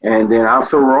 And then our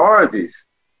sororities.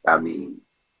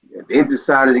 They've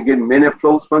decided to get many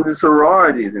floats from the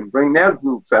sororities and bring their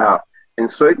groups out. And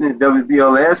certainly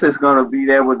WBLS is going to be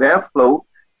there with their float.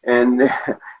 And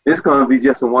it's going to be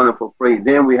just a wonderful parade.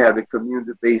 Then we have the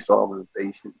community-based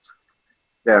organizations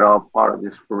that are part of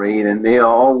this parade, and they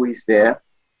are always there.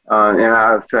 And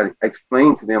I've tried to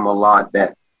explain to them a lot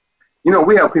that,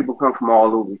 we have people come from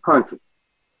all over the country.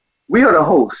 We are the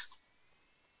host.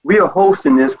 We are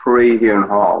hosting this parade here in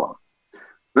Harlem.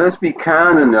 Let's be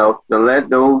kind enough to let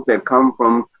those that come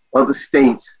from other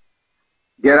states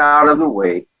get out of the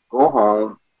way, go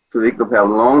home, so they could have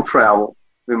long travel.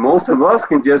 But most of us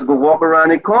can just go walk around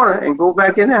the corner and go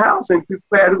back in the house and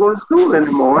prepare to go to school in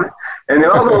the morning. And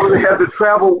the other ones have to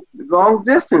travel long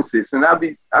distances. And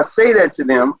I say that to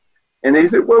them, and they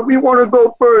say, well, we want to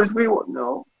go first.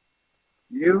 No,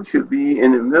 you should be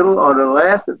in the middle or the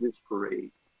last of this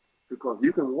parade, because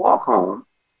you can walk home,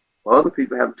 while other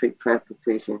people have to take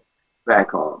transportation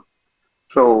back home.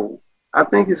 So I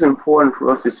think it's important for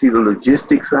us to see the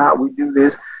logistics of how we do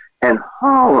this. And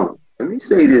Harlem, let me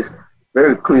say this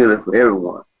very clearly for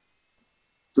everyone.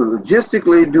 To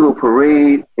logistically do a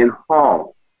parade in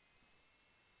Harlem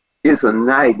is a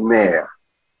nightmare,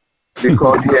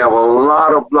 because you have a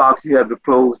lot of blocks you have to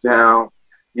close down.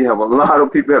 You have a lot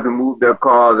of people have to move their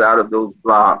cars out of those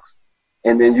blocks.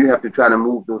 And then you have to try to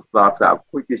move those blocks out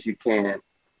quick as you can.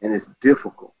 And it's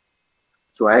difficult.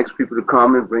 So I ask people to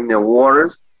come and bring their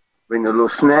waters, bring their little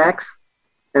snacks,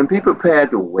 and be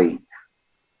prepared to wait.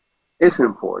 It's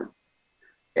important.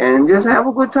 And just have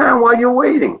a good time while you're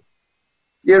waiting.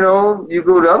 You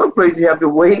go to other places, you have to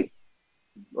wait.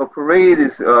 A parade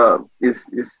is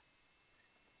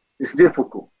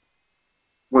difficult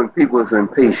when people are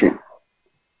impatient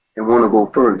and want to go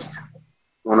first,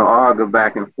 want to argue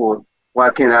back and forth. Why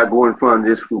can't I go in front of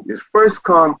this group? It's first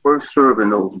come, first serve in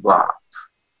those blocks.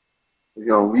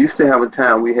 We used to have a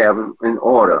time we have in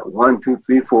order, 1, 2,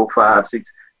 3, 4, 5,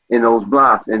 6 in those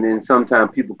blocks. And then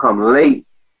sometimes people come late.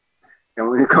 And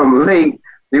when they come late,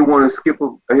 they want to skip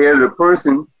ahead of the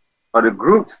person or the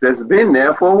groups that's been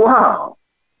there for a while.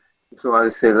 So I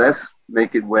say, let's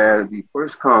make it where the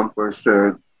first come, first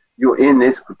serve, you're in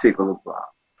this particular block.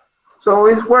 So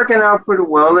it's working out pretty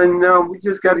well, and we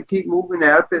just got to keep moving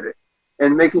after it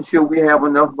and making sure we have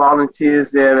enough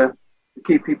volunteers there to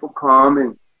keep people calm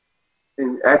and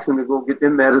ask them to go get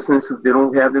their medicines. If they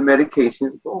don't have their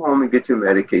medications, go home and get your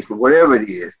medication, whatever it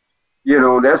is.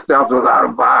 That stops a lot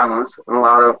of violence and a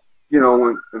lot of,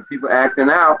 when people acting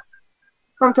out,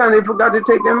 sometimes they forgot to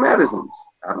take their medicines.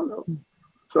 I don't know.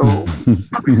 So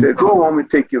we said, go home and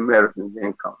take your medicine,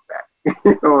 then come back.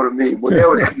 You know what I mean?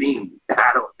 Whatever that means,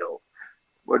 I don't know.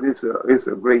 But it's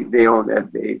a great day on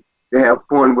that day to have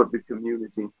fun with the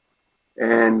community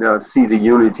and see the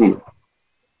unity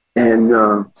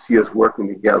and see us working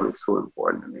together. It's so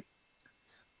important to me.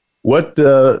 What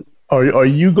are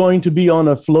you going to be on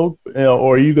a float,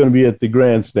 or are you going to be at the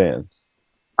grandstands?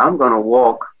 I'm going to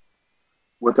walk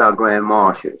with our grand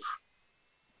marshals.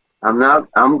 I'm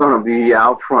going to be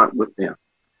out front with them.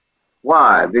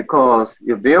 Why? Because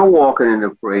if they're walking in the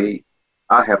parade,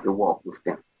 I have to walk with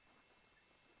them.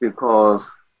 Because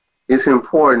it's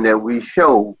important that we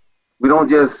don't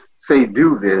just say,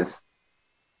 do this.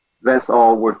 Let's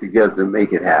all work together to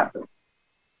make it happen.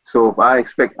 So if I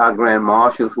expect our grand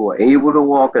marshals who are able to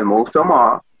walk, and most of them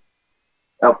are,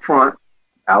 up front,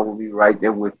 I will be right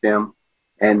there with them.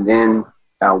 And then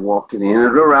I'll walk to the end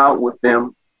of the route with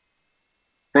them,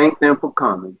 thank them for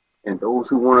coming. And those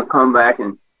who want to come back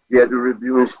and get the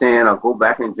reviewing stand, I'll go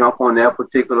back and jump on their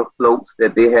particular floats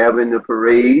that they have in the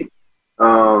parade.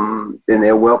 Then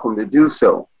they're welcome to do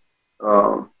so.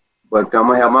 But I'm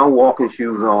going to have my walking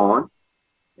shoes on.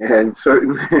 And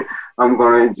certainly I'm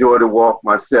going to enjoy the walk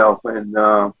myself. And,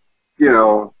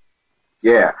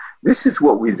 this is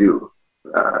what we do.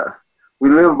 We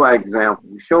live by example.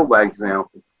 We show by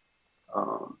example.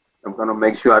 I'm going to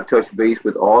make sure I touch base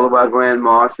with all of our grand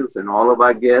marshals and all of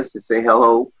our guests to say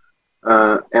hello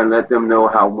and let them know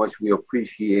how much we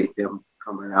appreciate them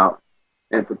coming out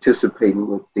and participating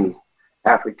with the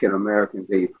African American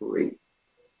Day Parade.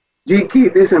 G.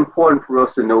 Keith, it's important for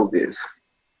us to know this,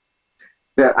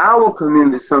 that our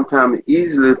community sometimes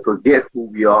easily forget who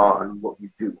we are and what we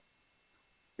do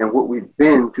and what we've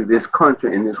been to this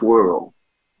country and this world,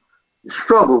 the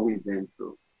struggle we've been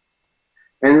through.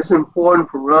 And it's important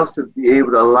for us to be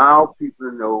able to allow people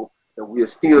to know that we are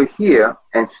still here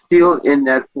and still in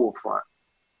that forefront.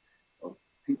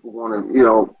 People want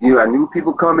to, you have new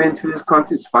people come into this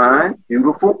country, it's fine,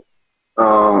 beautiful.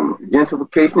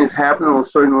 Gentrification is happening on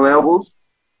certain levels,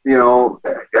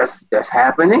 that's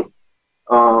happening.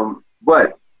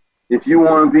 But if you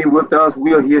want to be with us,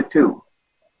 we are here too.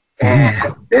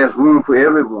 And there's room for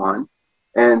everyone.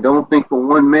 And don't think for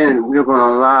 1 minute we're going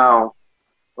to allow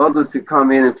others to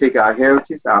come in and take our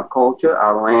heritage, our culture,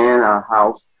 our land, our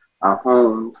house, our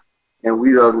homes, and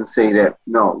we doesn't say that,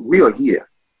 no, we are here.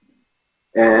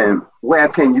 And where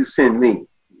can you send me?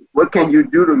 What can you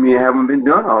do to me that haven't been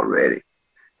done already?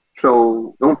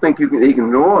 So don't think you can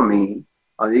ignore me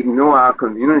or ignore our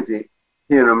community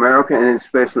here in America, and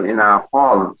especially in our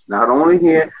Harlems. Not only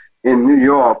here in New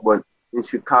York, but in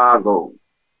Chicago,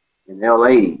 in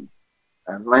LA,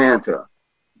 Atlanta,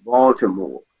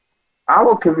 Baltimore.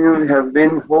 Our community has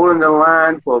been holding the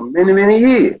line for many, many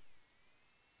years.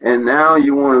 And now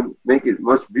you want to make it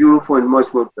much beautiful and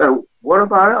much more better. What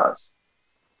about us?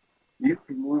 You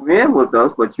can move in with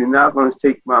us, but you're not going to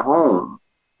take my home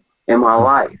and my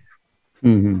life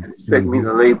and expect me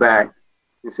to lay back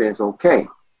and say it's okay.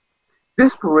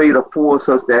 This parade affords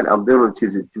us that ability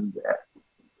to do that.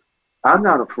 I'm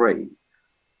not afraid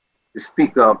to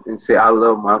speak up and say I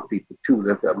love my people too,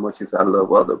 just as much as I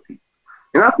love other people.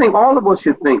 And I think all of us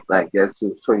should think like that to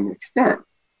a certain extent.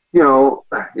 You know,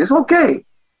 it's okay,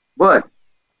 but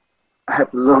I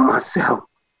have to love myself.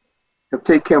 I have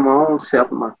to take care of my own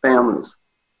self and my families,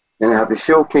 and I have to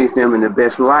showcase them in the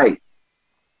best light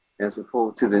as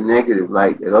opposed to the negative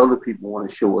light that other people want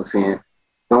to show us in.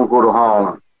 Don't go to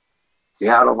Harlem. Stay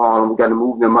out of Harlem. We got to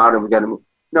move them out, and we got to move.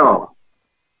 No,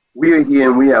 we're here,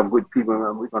 and we have good people,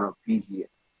 and we're going to be here.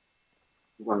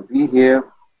 We're going to be here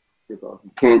because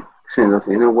you can't send us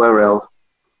anywhere else.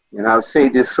 And I've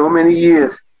said this so many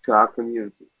years to our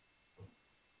community.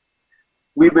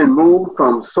 We've been moved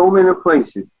from so many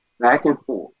places back and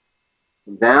forth,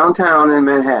 from downtown in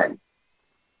Manhattan,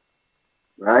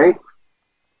 right?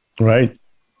 Right.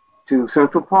 To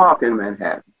Central Park in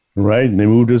Manhattan. Right, and they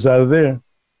moved us out of there.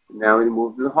 Now we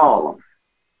moved to Harlem.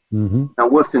 Mm-hmm. Now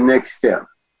what's the next step?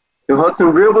 The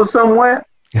Hudson River somewhere?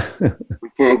 We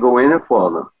can't go any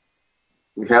further.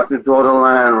 We have to draw the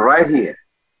line right here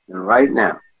and right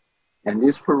now. And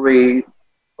this parade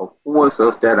affords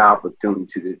us that opportunity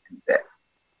to do that.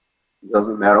 It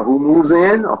doesn't matter who moves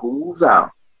in or who moves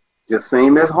out. Just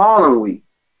same as Harlem Week.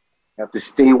 You have to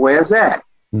stay where it's at.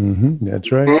 Mm-hmm.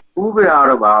 That's right. We can't move it out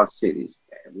of our cities.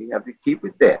 And we have to keep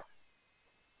it there.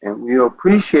 And we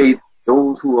appreciate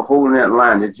those who are holding that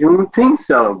line. The Juneteenth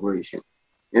celebration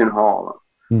in Harlem.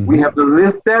 Mm-hmm. We have to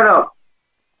lift that up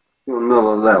to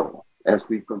another level as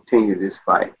we continue this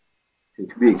fight to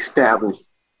be established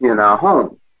in our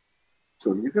home.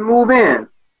 So you can move in,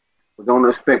 but don't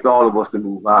expect all of us to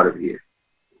move out of here.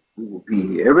 We will be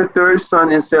here every third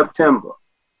Sunday in September.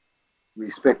 We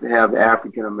expect to have the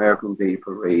African American Day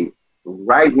Parade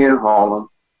right here in Harlem,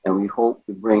 and we hope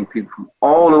to bring people from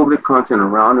all over the country and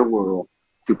around the world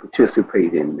to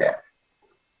participate in that.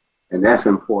 And that's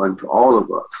important to all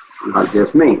of us, not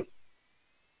just me.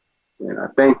 And I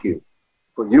thank you.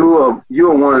 For you are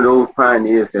one of those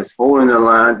pioneers that's holding the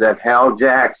line that Hal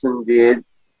Jackson did,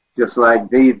 just like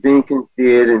Dave Dinkins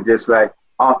did, and just like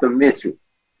Arthur Mitchell.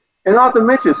 And Arthur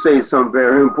Mitchell said something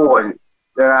very important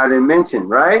that I didn't mention,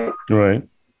 right? Right.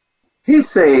 He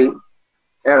said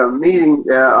at a meeting,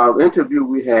 an interview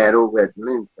we had over at the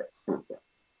Lindfest Center,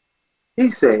 he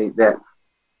said that,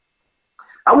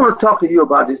 I want to talk to you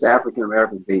about this African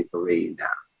American Day Parade now.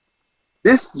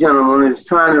 This gentleman is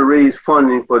trying to raise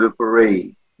funding for the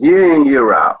parade year in,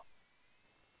 year out.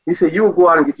 He said, you will go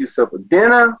out and get yourself a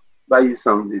dinner, buy you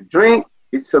something to drink,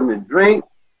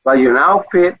 buy you an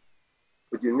outfit,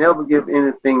 but you never give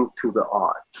anything to the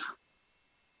arts.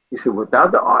 He said,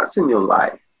 without the arts in your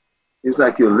life, it's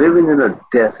like you're living in a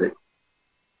desert.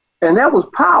 And that was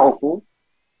powerful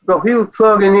because he was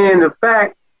plugging in the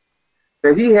fact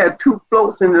that he had 2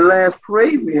 floats in the last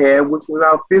parade we had, which was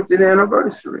our 50th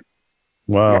anniversary.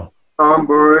 Wow.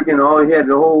 Stromberg and all, he had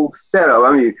the whole setup.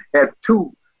 I mean, he had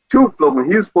two floats, and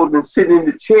he was supposed to be sitting in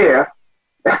the chair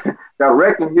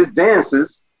directing his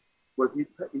dances, but he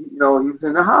was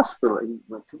in the hospital. He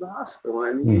went to the hospital,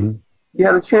 and he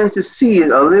had a chance to see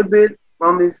it a little bit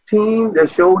from his team that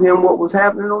showed him what was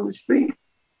happening on the street,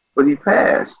 but he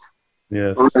passed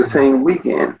on the same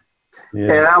weekend. Yes.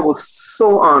 And I was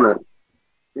so honored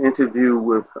to interview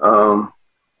with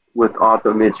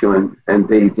Arthur Mitchell and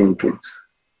Dave Dinkins.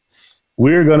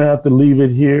 We're going to have to leave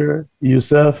it here,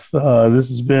 Yusef. This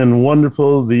has been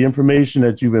wonderful. The information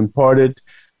that you've imparted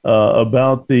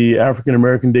about the African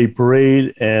American Day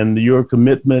Parade and your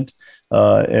commitment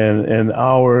and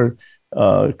our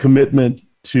commitment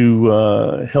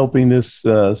to helping this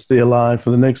stay alive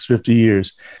for the next 50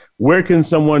 years. Where can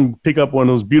someone pick up one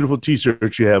of those beautiful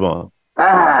T-shirts you have on?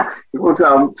 Go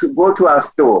to our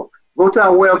store. Go to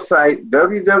our website,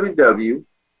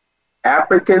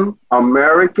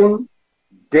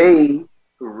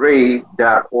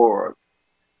 www.africanamerican.dayparade.org.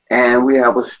 And we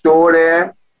have a store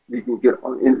there. You can get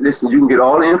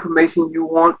all the information you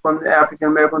want from the African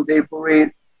American Day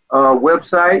Parade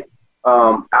website.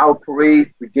 Our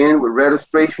parade begin with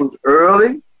registrations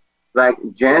early, like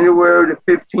January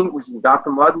the 15th, which is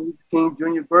Dr. Martin Luther King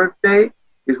Jr. birthday,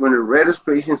 is when the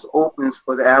registrations opens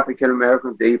for the African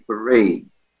American Day Parade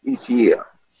each year.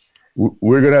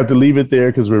 We're going to have to leave it there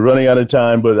because we're running out of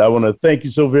time, but I want to thank you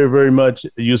so very, very much,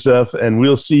 Yusef, and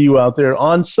we'll see you out there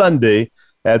on Sunday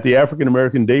at the African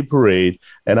American Day Parade.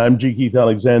 And I'm G. Keith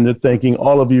Alexander, thanking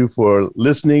all of you for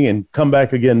listening, and come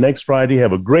back again next Friday.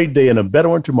 Have a great day and a better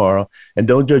one tomorrow. And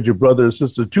don't judge your brother or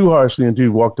sister too harshly until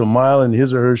you've walked a mile in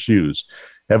his or her shoes.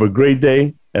 Have a great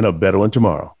day and a better one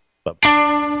tomorrow. Bye-bye.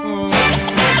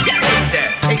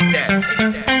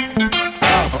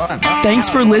 Thanks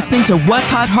for listening to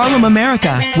What's Hot Harlem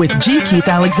America with G. Keith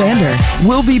Alexander.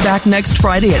 We'll be back next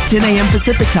Friday at 10 a.m.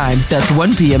 Pacific Time, that's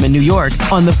 1 p.m. in New York,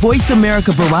 on the Voice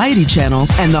America Variety Channel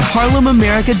and the Harlem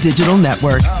America Digital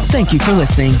Network. Thank you for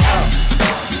listening.